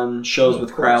to run shows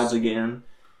with crowds again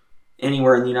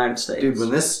anywhere in the United States. Dude,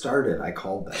 when this started, I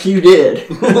called that. You did.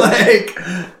 Like,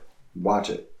 watch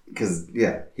it. Because,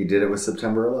 yeah, he did it with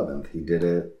September 11th. He did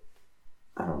it,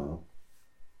 I don't know.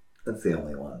 That's the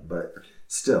only one. But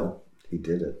still, he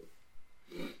did it.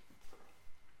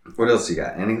 What else you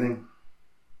got? Anything?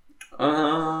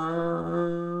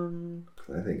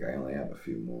 I think I only have a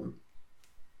few more.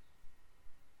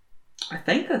 I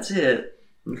think that's it.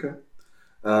 Okay.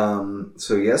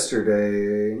 So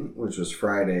yesterday, which was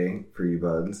Friday for you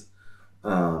buds,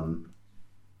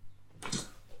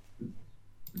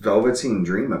 Velveteen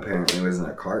Dream apparently was in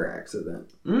a car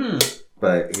accident.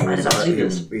 But he went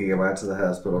to the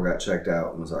hospital, got checked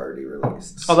out, and was already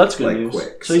released. Oh, that's good news.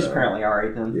 Quick, so he's apparently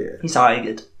alright then. Yeah. He's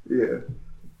alright. Yeah.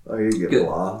 Oh, you get good.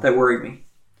 Blah. That worried me.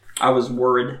 I was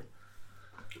worried.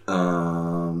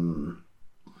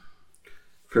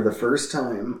 For the first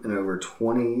time in over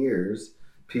 20 years,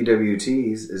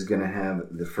 PWTs is going to have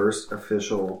the first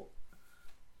official,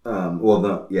 in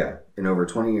over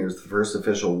 20 years, the first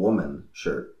official woman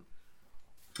shirt.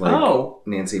 Like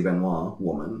Nancy Benoit,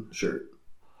 woman shirt.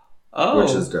 Oh,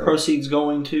 which is dope. Proceeds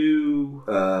going to...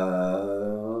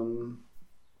 her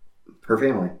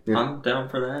family. Yeah. I'm down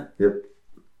for that. Yep.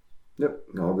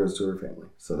 It all goes to her family.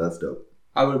 So that's dope.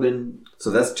 I would have been... So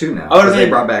that's 2 now. Because they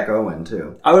brought back Owen,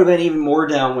 too. I would have been even more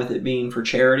down with it being for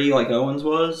charity like Owens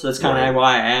was. That's kind of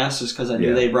why I asked, is because I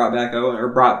knew they brought back Owen,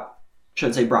 or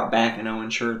shouldn't say brought back an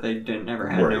Owen shirt. They never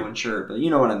had an Owen shirt, but you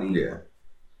know what I mean. Yeah.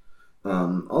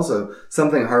 Also,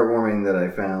 something heartwarming that I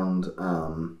found...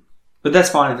 But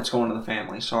that's fine if it's going to the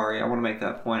family. Sorry, I want to make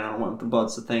that point. I don't want the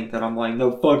buds to think that I'm like,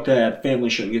 no, fuck that. Family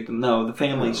shouldn't get them. No, the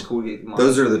family's cool to get them.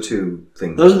 Those are the two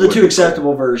things. Those are the two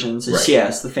acceptable versions. It's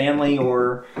yes, the family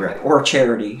or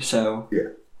charity. So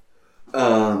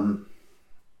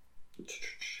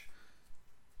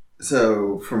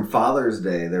So from Father's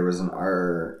Day, there was what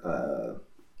are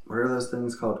those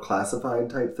things called? Classified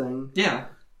type thing. Yeah.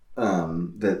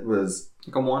 That was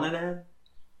like a wanted ad.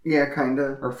 Yeah, kind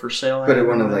of. Or for sale. But it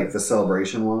one of like the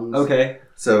celebration ones. Okay.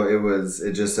 So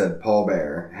it just said, Paul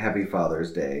Bear, Happy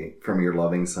Father's Day from your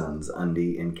loving sons,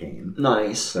 Undy and Kane.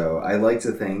 Nice. So I like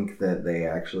to think that they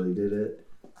actually did it.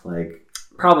 Like,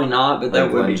 probably not, but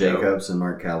that would be Glenn Jacobs and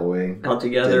Mark Calloway got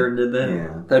together and did that.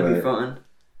 Yeah. That'd be fun.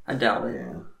 I doubt it.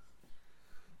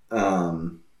 Yeah.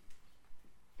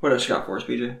 What else you got for us,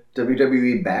 BJ?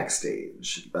 WWE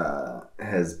Backstage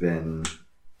has been...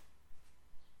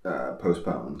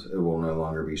 postponed. It will no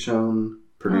longer be shown,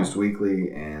 produced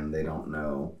weekly, and they don't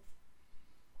know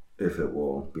if it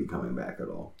will be coming back at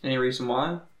all. Any reason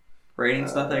why?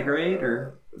 Ratings not that great,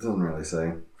 or? It doesn't really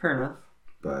say. Fair enough.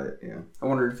 But, yeah. I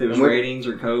wondered if it was ratings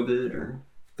or COVID, or...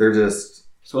 They're just...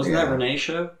 So wasn't that Renee's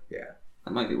show? Yeah.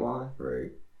 That might be why.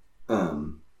 Right.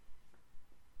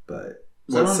 But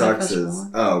what sucks is...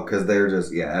 Oh, because they're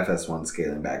just... Yeah, FS1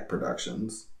 scaling back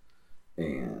productions.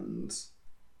 And...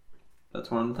 That's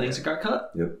one of the things that got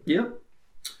cut. Yep.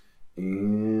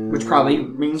 And which probably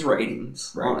means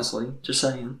ratings, honestly. Just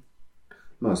saying.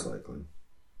 Most likely.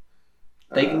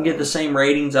 They can get the same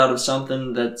ratings out of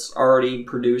something that's already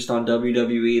produced on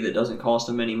WWE that doesn't cost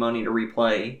them any money to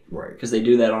replay. Right. Because they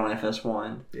do that on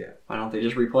FS1. Yeah. Why don't they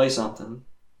just replay something?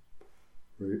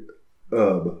 Right.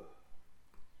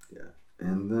 Yeah.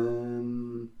 And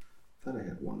then I thought I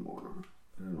had one more.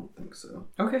 I don't think so.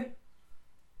 Okay.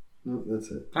 No, that's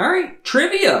it. All right.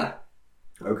 Trivia.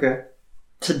 Okay.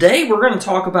 Today we're going to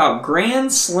talk about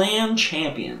Grand Slam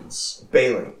champions.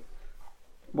 Bailey.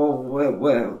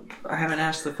 Well, I haven't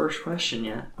asked the first question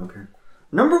yet. Okay.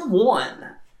 Number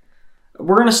 1.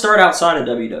 We're going to start outside of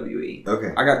WWE.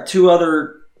 Okay. I got 2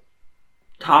 other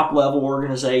top-level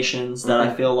organizations that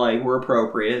I feel like were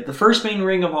appropriate. The first being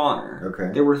Ring of Honor.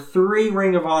 Okay. There were 3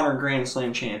 Ring of Honor Grand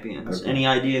Slam champions. Okay. Any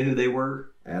idea who they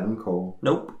were? Adam Cole.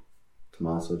 Nope.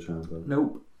 Tommaso Ciampa.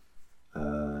 Nope.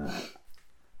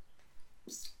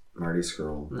 Marty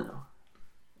Scurll. No.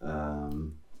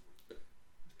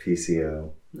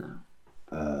 PCO. No.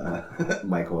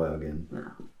 Michael Elgin.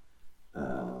 No.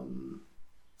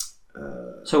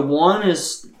 So one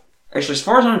is... Actually, as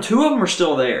far as I know, 2 of them are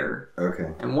still there.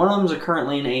 Okay. And one of them is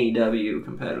currently an AEW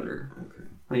competitor. Okay.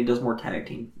 And he does more tag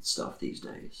team stuff these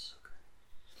days.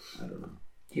 I don't know.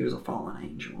 He was a fallen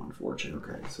angel,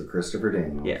 unfortunately. Okay. So Christopher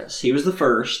Daniels. Yes, he was the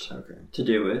first to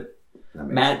do it.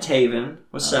 Matt Taven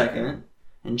was second. Okay.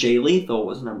 And Jay Lethal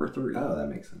was number 3. Oh, that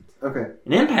makes sense. Okay.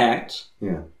 In Impact,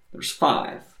 there's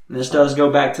 5. And this does go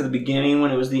back to the beginning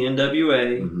when it was the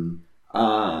NWA.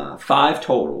 Mm-hmm. 5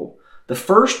 total. The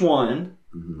first one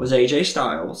was AJ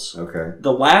Styles. Okay.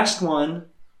 The last one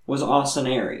was Austin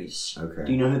Aries. Okay.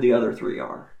 Do you know who the other 3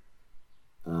 are?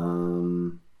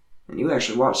 And you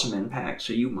actually watched some Impact,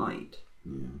 so you might.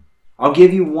 Yeah. I'll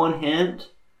give you one hint.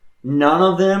 None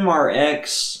of them are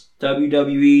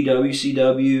ex-WWE,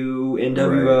 WCW,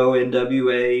 NWO,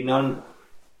 NWA. None.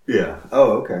 Yeah.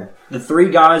 Oh, okay. The 3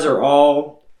 guys are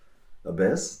all...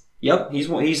 Abyss? Yep.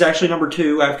 He's actually number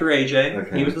 2 after AJ.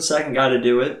 Okay. He was the second guy to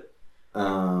do it.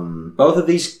 Both of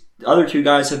these other 2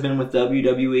 guys have been with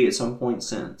WWE at some point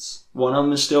since. One of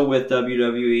them is still with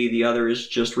WWE. The other is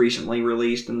just recently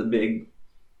released in the big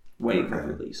wave of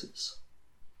releases.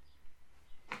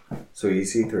 So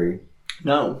EC3?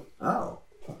 No. Oh.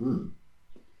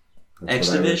 X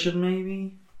Division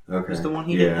maybe? Okay. Is the one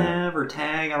he didn't have, or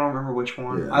Tag? I don't remember which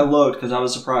one. Yeah. I looked because I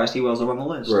was surprised he wasn't on the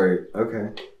list. Right.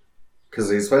 Okay. Because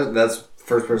that's the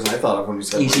first person I thought of when you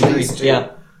said EC3.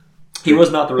 Yeah. He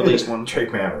was not the released one.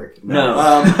 Drake Maverick.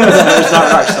 No. It's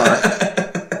not Rockstar.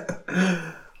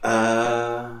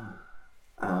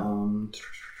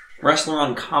 Wrestler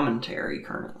on commentary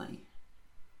currently.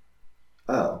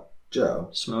 Oh, Joe.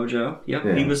 Smojo. Yep.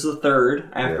 Yeah. He was the 3rd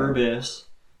after Abyss.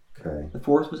 Okay. The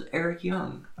 4th was Eric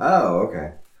Young. Oh,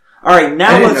 okay. All right,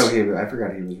 now I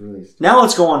forgot he was released. Now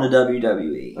let's go on to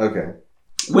WWE. Okay.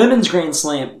 Women's Grand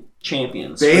Slam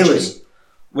champions. Bailey.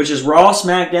 Which is Raw,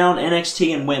 SmackDown,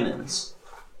 NXT, and Women's.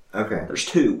 Okay. There's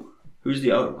 2. Who's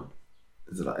the other one?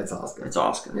 It's Asuka. It's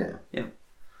Asuka. Yeah.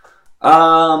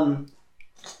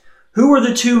 Who are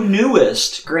the 2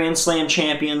 newest Grand Slam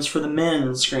champions for the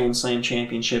Men's Grand Slam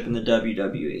Championship in the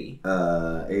WWE?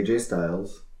 AJ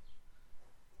Styles.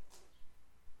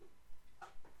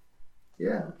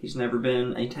 Yeah. He's never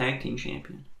been a tag team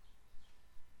champion.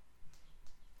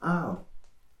 Oh.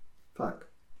 Fuck.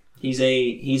 He's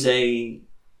a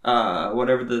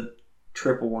whatever the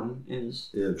triple one is.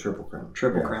 Yeah, Triple Crown.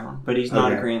 Triple Crown. But he's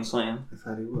not a Grand Slam. I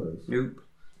thought he was. Nope.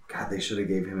 God, they should have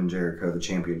gave him and Jericho the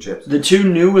championships. The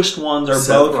 2 newest ones are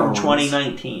Seth both Rollins. from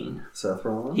 2019. Seth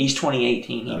Rollins? He's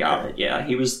 2018. He got it. Yeah,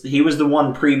 he was the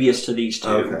one previous to these 2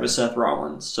 Okay. with Seth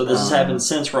Rollins. So this has happened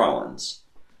since Rollins.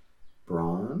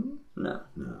 Braun? No.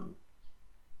 No.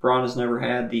 Braun has never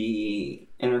had the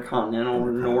Intercontinental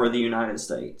nor the United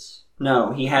States.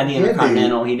 No, he had the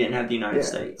Intercontinental. He didn't have the United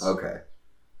States. Okay.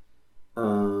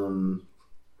 Or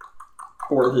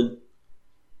the...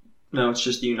 No, it's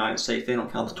just the United States. They don't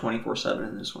count the 24/7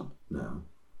 in this one. No.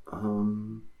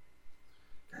 God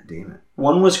damn it.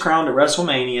 One was crowned at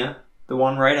WrestleMania. The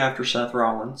one right after Seth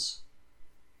Rollins.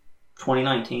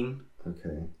 2019.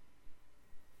 Okay.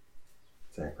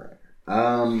 Zack Ryder.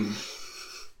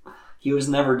 He was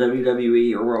never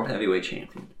WWE or World Heavyweight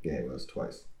Champion. Yeah, he was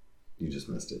twice. You just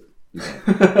missed it.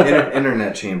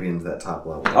 Internet champions at top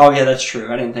level. Oh, yeah, that's true.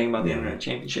 I didn't think about the Internet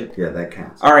Championship. Yeah, that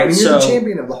counts. All right, you're the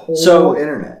champion of the whole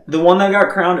internet. The one that got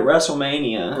crowned at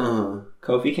WrestleMania,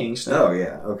 Kofi Kingston. Oh,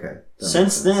 yeah, okay.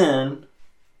 Since then,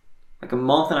 like a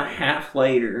month and a half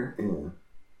later. Yeah.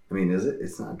 I mean, is it?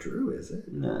 It's not Drew, is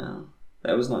it? No.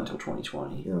 That was not until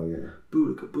 2020. Oh, yeah.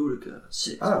 Boudica.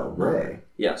 6. Oh, Ray.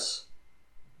 Yes.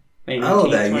 May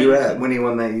 19th, that U.S. when he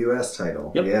won that U.S.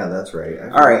 title. Yep. Yeah, that's right.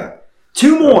 All right.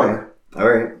 2 more. Okay. All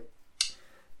right.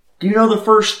 Do you know the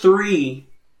first 3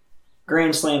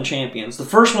 Grand Slam champions? The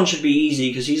first one should be easy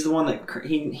because he's the one that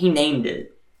he named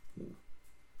it.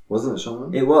 Wasn't it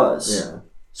Shawn? It was. Yeah.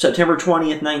 September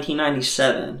 20th,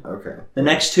 1997. Okay. The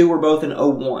next two were both in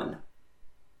 01.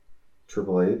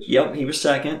 Triple H? Yep, he was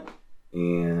second.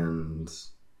 And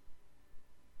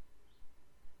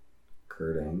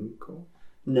Kurt Angle?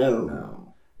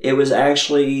 No. It was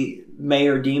actually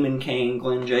Mayor Demon Kane,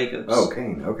 Glenn Jacobs. Oh,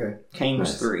 Kane. Okay. Kane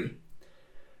was 3.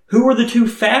 Who were the two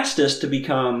fastest to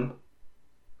become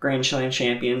Grand Slam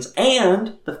champions?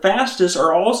 And the fastest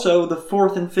are also the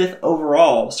 4th and 5th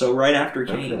overall, so right after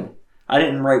Kane. Okay. I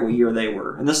didn't write what year they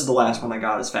were, and this is the last one I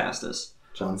got as fastest.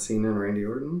 John Cena and Randy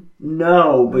Orton?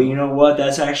 No, but you know what?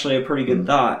 That's actually a pretty good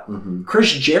thought. Mm-hmm.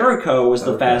 Chris Jericho was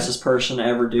the fastest person to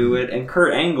ever do it, and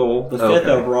Kurt Angle, the 5th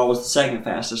overall, was the second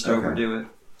fastest to ever do it.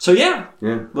 So yeah,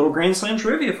 little Grand Slam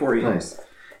trivia for you. Nice.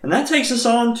 And that takes us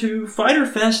on to Fyter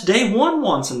Fest Day 1,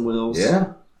 Wants and Wills.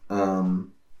 Yeah.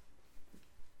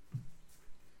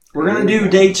 We're going to do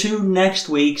Day 2 next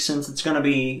week, since it's going to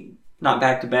be not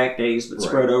back-to-back days, but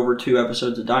spread over 2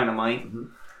 episodes of Dynamite. Mm-hmm.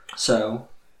 So...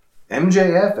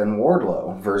 MJF and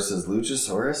Wardlow versus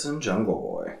Luchasaurus and Jungle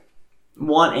Boy.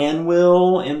 Want and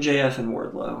Will, MJF and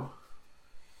Wardlow.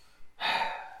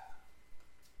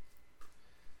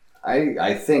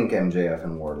 I think MJF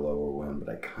and Wardlow will win, but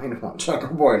I kind of want Jungle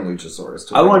Boy and Luchasaurus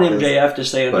to win. I want MJF to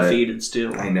stay undefeated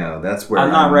still. I know, that's where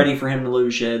I'm not ready for him to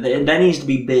lose yet. That needs to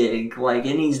be big. Like,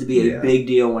 it needs to be a big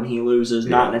deal when he loses,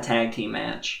 not in a tag team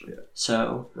match. Yeah.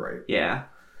 So, yeah.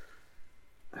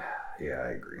 Yeah, I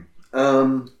agree.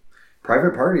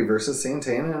 Private Party versus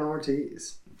Santana and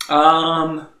Ortiz.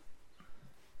 I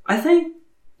think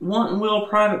Want and Will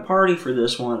Private Party for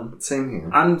this one. Same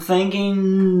here. I'm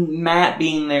thinking Matt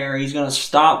being there, he's going to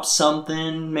stop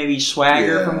something, maybe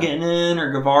Swagger from getting in,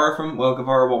 or Guevara from... Well,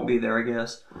 Guevara won't be there, I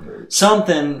guess. Right.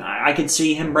 Something, I could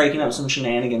see him breaking up some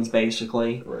shenanigans,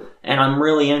 basically. Right. And I'm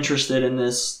really interested in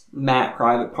this Matt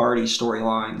Private Party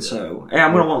storyline, so... Yeah,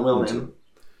 I'm going to want Will in.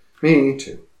 Me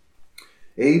too.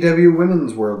 AEW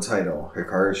Women's World Title.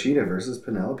 Hikaru Shida versus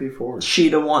Penelope Ford.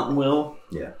 Shida Want and Will.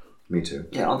 Yeah. Me too.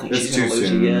 Yeah, I don't think she's going to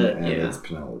lose it yet. And it's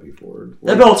Penelope Ford.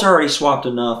 The belt's already swapped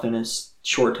enough in its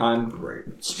short time. Right.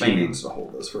 She needs to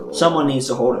hold this for a little Someone needs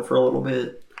to hold it for a little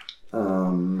bit.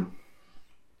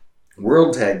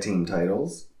 World Tag Team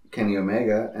titles. Kenny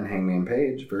Omega and Hangman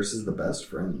Page versus the Best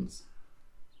Friends.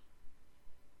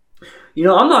 You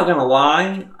know, I'm not going to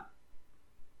lie.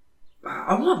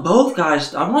 I want both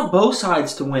guys. I want both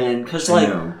sides to win because,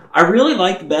 I really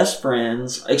like the Best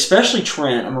Friends, especially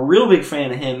Trent. I'm a real big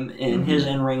fan of him and his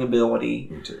in-ring ability.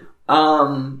 Me too.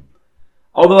 Although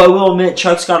I will admit,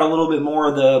 Chuck's got a little bit more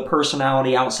of the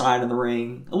personality outside of the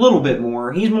ring. A little bit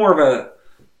more. He's more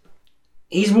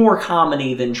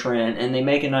comedy than Trent, and they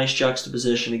make a nice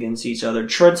juxtaposition against each other.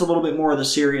 Trent's a little bit more of the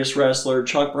serious wrestler.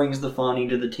 Chuck brings the funny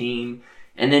to the team.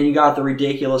 And then you got the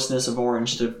ridiculousness of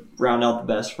Orange to round out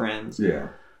the Best Friends. Yeah.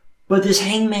 But this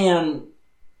Hangman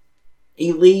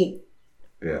Elite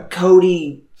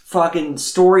Cody fucking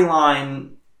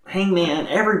storyline, Hangman,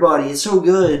 everybody is so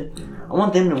good. I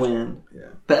want them to win.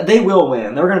 Yeah. But they will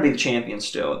win. They're going to be the champions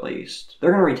still, at least.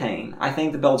 They're going to retain. I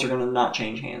think the belts are going to not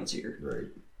change hands here. Right.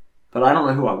 But I don't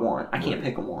know who I want. I can't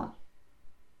pick one.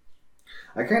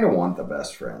 I kind of want the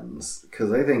Best Friends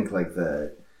because I think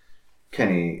the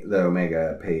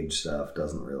Omega Page stuff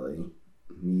doesn't really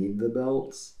need the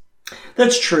belts.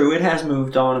 That's true. It has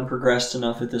moved on and progressed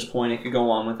enough at this point. It could go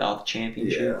on without the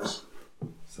championships. Yeah.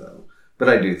 So, but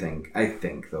I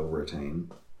think they'll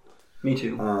retain. Me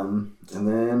too. And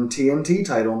then TNT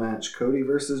title match: Cody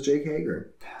versus Jake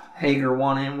Hager. Hager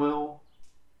won and will.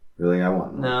 Really, I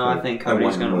want. No, I think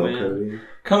Cody's going to win.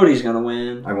 Cody's going to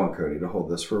win. I want Cody to hold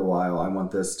this for a while. I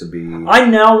want this to be... I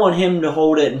now want him to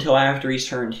hold it until after he's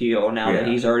turned heel, now that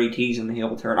he's already teasing the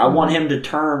heel turn. I want him to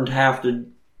turn to have to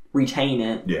retain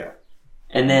it. Yeah.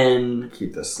 And then...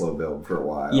 keep this slow build for a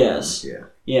while. Yes.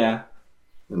 Yeah.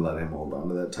 And let him hold on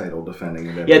to that title, defending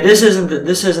it. Yeah, this isn't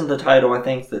the title, I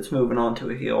think, that's moving on to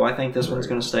a heel. I think this one's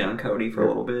going to stay on Cody for a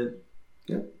little bit.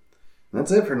 Yep.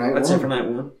 That's it for night one. That's it for night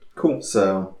one. Cool.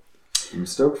 So, I'm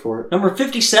stoked for it. Number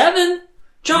 57...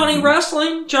 Johnny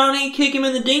Wrestling, Johnny Kick Him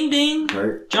in the Ding Ding,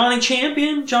 right. Johnny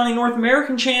Champion, Johnny North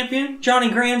American Champion,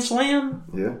 Johnny Grand Slam.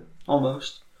 Yeah.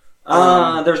 Almost.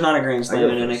 There's not a Grand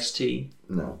Slam in NXT.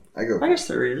 No. I guess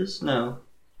there is. No.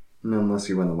 No, unless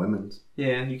you win the women's.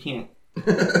 Yeah, you can't.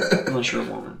 Unless you're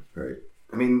a woman. Right.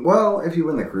 I mean, well, if you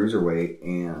win the Cruiserweight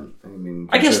and,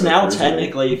 I guess now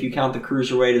technically if you count the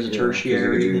Cruiserweight as a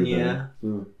tertiary, then yeah.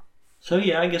 So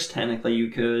yeah, I guess technically you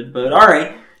could, but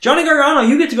alright. Johnny Gargano,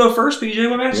 you get to go first, BJ.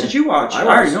 What match did you watch? I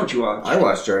already know what you watched. I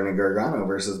watched Johnny Gargano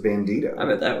versus Bandito. I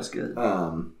bet that was good.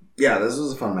 Yeah, this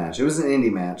was a fun match. It was an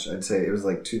indie match. I'd say it was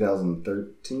like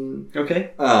 2013.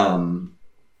 Okay.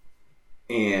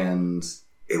 And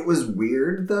It was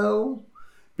weird, though,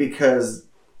 because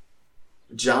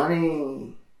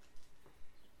Johnny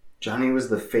was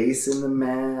the face in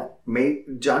the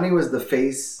Johnny was the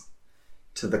face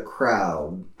to the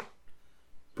crowd,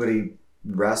 but he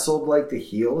wrestled like the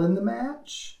heel in the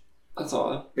match. That's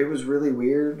odd. It was really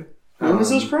weird. When was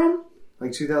this from?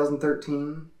 Like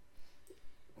 2013.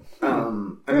 I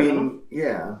mean,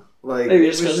 yeah. Like, maybe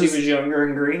it's because he was younger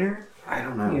and greener? I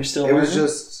don't know. He was still it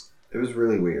was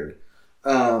really weird.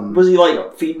 Was he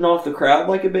like feeding off the crowd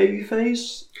like a baby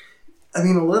face? I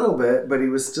mean, a little bit, but he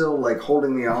was still like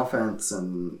holding the offense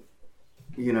and,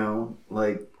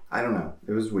 like, I don't know.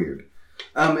 It was weird.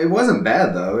 It wasn't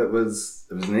bad, though. It was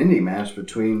an indie match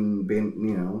between,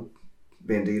 Bandito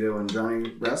and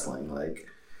Johnny wrestling. Like,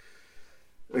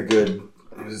 it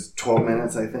was 12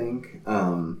 minutes, I think.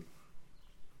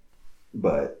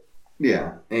 But,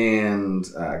 yeah. And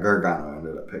Gargano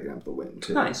ended up picking up the win,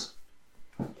 too. Nice.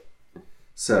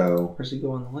 So. Where's he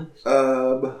go on the list?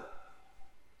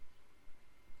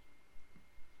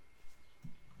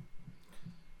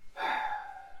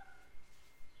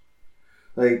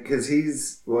 Like, because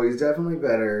he's definitely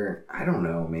better. I don't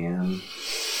know, man.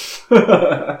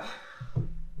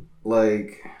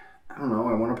 Like, I don't know.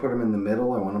 I want to put him in the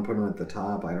middle. I want to put him at the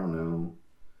top. I don't know.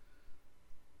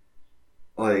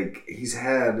 Like, he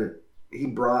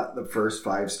brought the first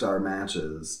 5-star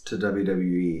matches to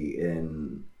WWE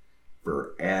in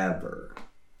forever.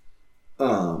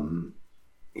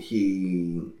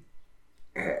 He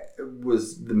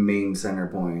was the main center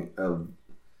point of,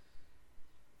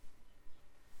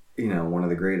 one of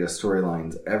the greatest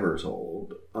storylines ever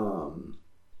told.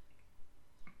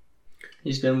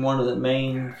 He's been one of the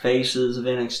main faces of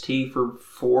NXT for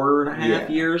 4.5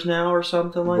 years now or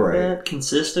something like that.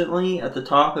 Consistently at the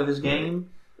top of his game.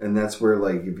 And that's where,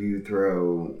 like, if you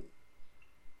throw...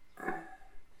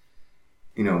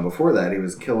 before that, he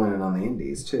was killing it on the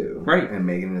indies, too. Right. And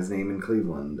making his name in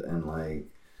Cleveland. And, like...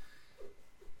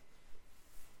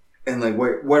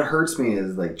 what hurts me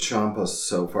is, like, Ciampa's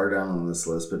so far down on this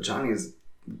list, but Johnny's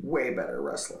way better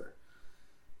wrestler.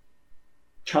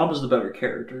 Ciampa's the better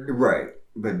character. Right.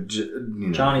 But,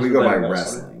 Johnny's we go by wrestler.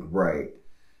 wrestling. Right.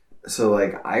 So,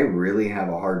 like, I really have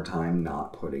a hard time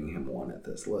not putting him one at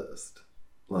this list.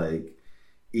 Like,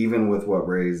 even with what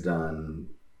Ray's done,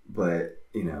 but,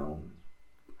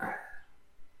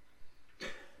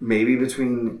 maybe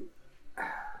between,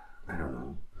 I don't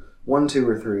know, 1, 2,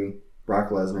 or 3.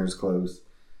 Brock Lesnar's close.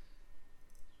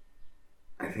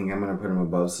 I think I'm going to put him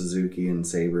above Suzuki and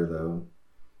Sabre, though.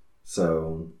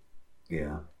 So,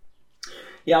 yeah.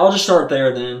 Yeah, I'll just start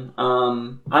there then.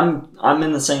 I'm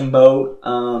in the same boat.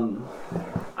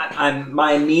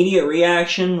 My immediate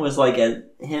reaction was like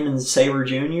at him and Sabre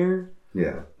Jr.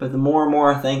 Yeah. But the more and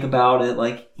more I think about it,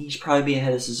 like, he should probably be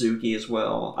ahead of Suzuki as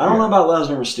well. I don't know about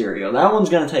Lesnar Mysterio. That one's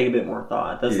going to take a bit more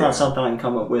thought. That's not something I can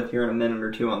come up with here in a minute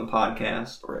or two on the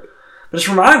podcast. Right. But as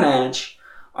for my match,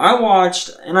 I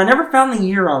watched, and I never found the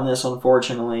year on this,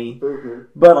 unfortunately,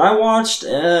 but I watched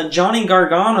Johnny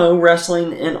Gargano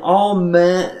wrestling in alpha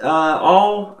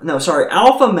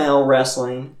male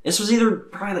wrestling. This was either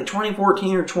probably like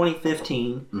 2014 or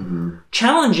 2015,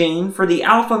 challenging for the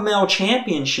alpha male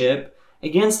championship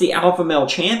against the alpha male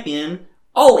champion,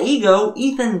 All Ego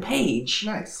Ethan Page.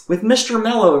 Nice. With Mr.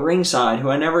 Mello ringside, who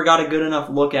I never got a good enough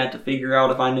look at to figure out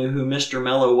if I knew who Mr.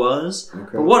 Mello was.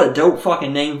 Okay. But what a dope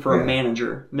fucking name for a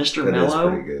manager. Mr. Mello. Is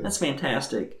pretty good. That's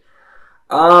fantastic.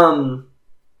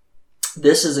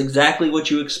 This is exactly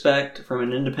what you expect from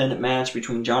an independent match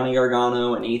between Johnny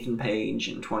Gargano and Ethan Page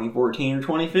in 2014 or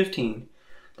 2015.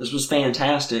 This was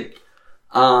fantastic.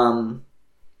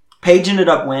 Page ended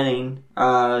up winning.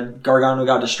 Gargano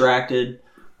got distracted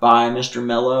by Mr.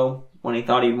 Mello when he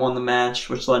thought he'd won the match,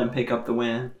 which let him pick up the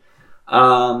win.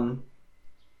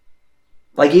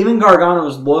 Even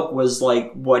Gargano's look was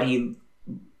on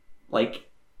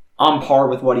par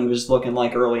with what he was looking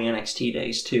like early NXT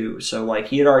days too. So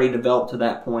he had already developed to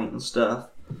that point and stuff.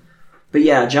 But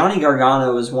yeah, Johnny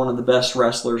Gargano is one of the best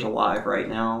wrestlers alive right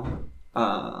now,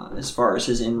 as far as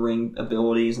his in-ring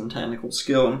abilities and technical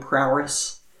skill and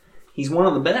prowess. He's one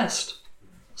of the best.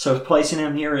 So placing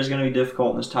him here is going to be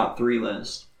difficult in this top 3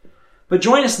 list. But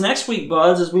join us next week,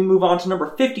 buds, as we move on to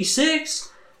number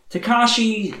 56,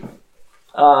 Takashi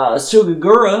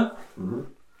Sugigura.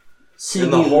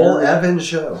 And the whole Evan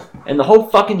show. And the whole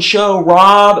fucking show,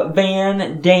 Rob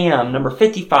Van Dam, number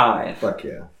 55. Fuck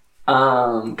yeah.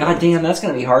 God damn, that's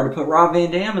going to be hard to put Rob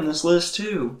Van Dam in this list,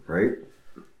 too. Right?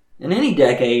 In any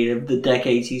decade of the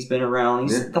decades he's been around,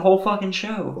 he's the whole fucking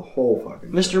show. The whole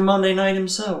fucking show. Mr. Monday Night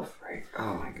himself. Right. Sorry.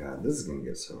 Oh my god, this is gonna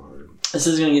get so hard. This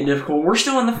is gonna get difficult. We're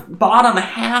still in the bottom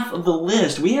half of the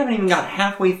list. We haven't even got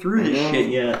halfway through this shit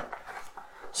yet.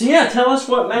 So yeah, tell us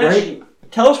what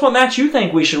match you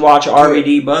think we should watch at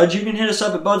RVD, Buds. You can hit us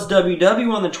up at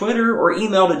BudsWW on the Twitter or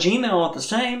email to Gmail at the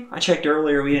same. I checked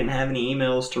earlier, we didn't have any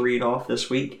emails to read off this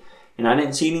week. And I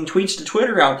didn't see any tweets to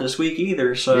Twitter out this week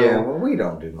either, so... Yeah, well, we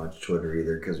don't do much Twitter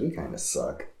either, because we kind of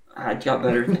suck. I got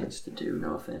better things to do,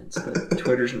 no offense. But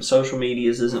Twitter's and social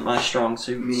medias isn't my strong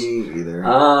suit. Me either.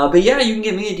 But yeah, you can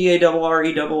get me at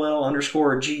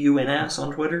DARRELL_GUNS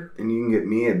on Twitter. And you can get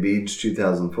me at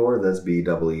Beej2004, that's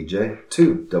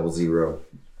BEEJ2004.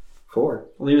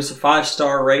 Leave us a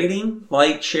 5-star rating.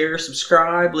 Like, share,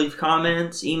 subscribe, leave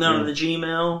comments, email to the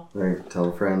Gmail. Right, tell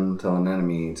a friend, tell an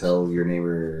enemy, tell your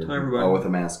neighbor, tell everybody. all with a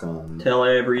mask on. Tell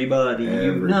everybody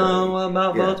you know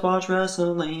about Buds Watch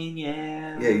Wrestling,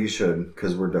 yeah. Yeah, you should,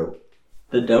 because we're dope.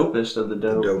 The dopest of the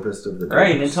dope. The dopest of the dope.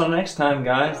 Alright, until next time,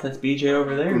 guys, that's BJ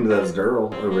over there. And that's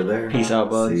Durrell over there. Peace out,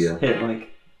 Buds. See ya. Hit Mike.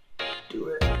 Do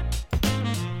it.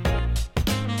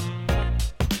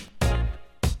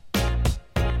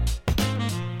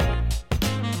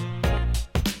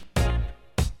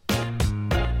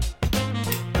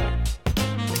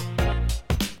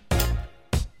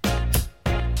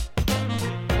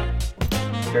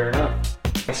 Fair enough.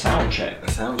 A sound check.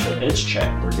 It's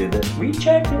checked. We did it. We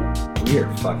checked it. We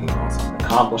are fucking awesome.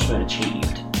 Accomplishment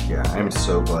achieved. Yeah, I'm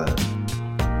so glad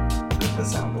that the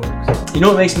sound works. You know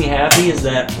what makes me happy is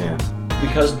that Yeah.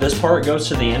 because this part goes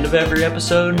to the end of every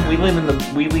episode, we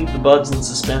leave the Buds in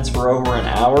suspense for over an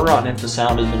hour on if the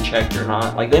sound has been checked or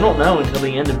not. Like, they don't know until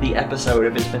the end of the episode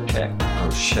if it's been checked. Oh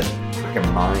shit.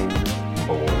 Fucking mind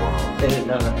blown. They didn't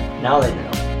know that. Now they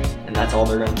know. And that's all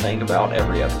they're going to think about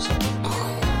every episode.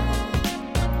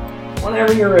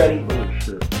 Whenever you're ready. Oh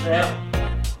shit. Yeah.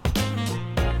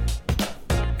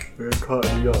 Caught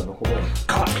me on. Hold on.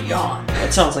 Caught me on.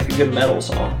 That sounds like a good metal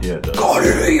song. Yeah, it does. Caught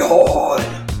me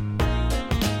on.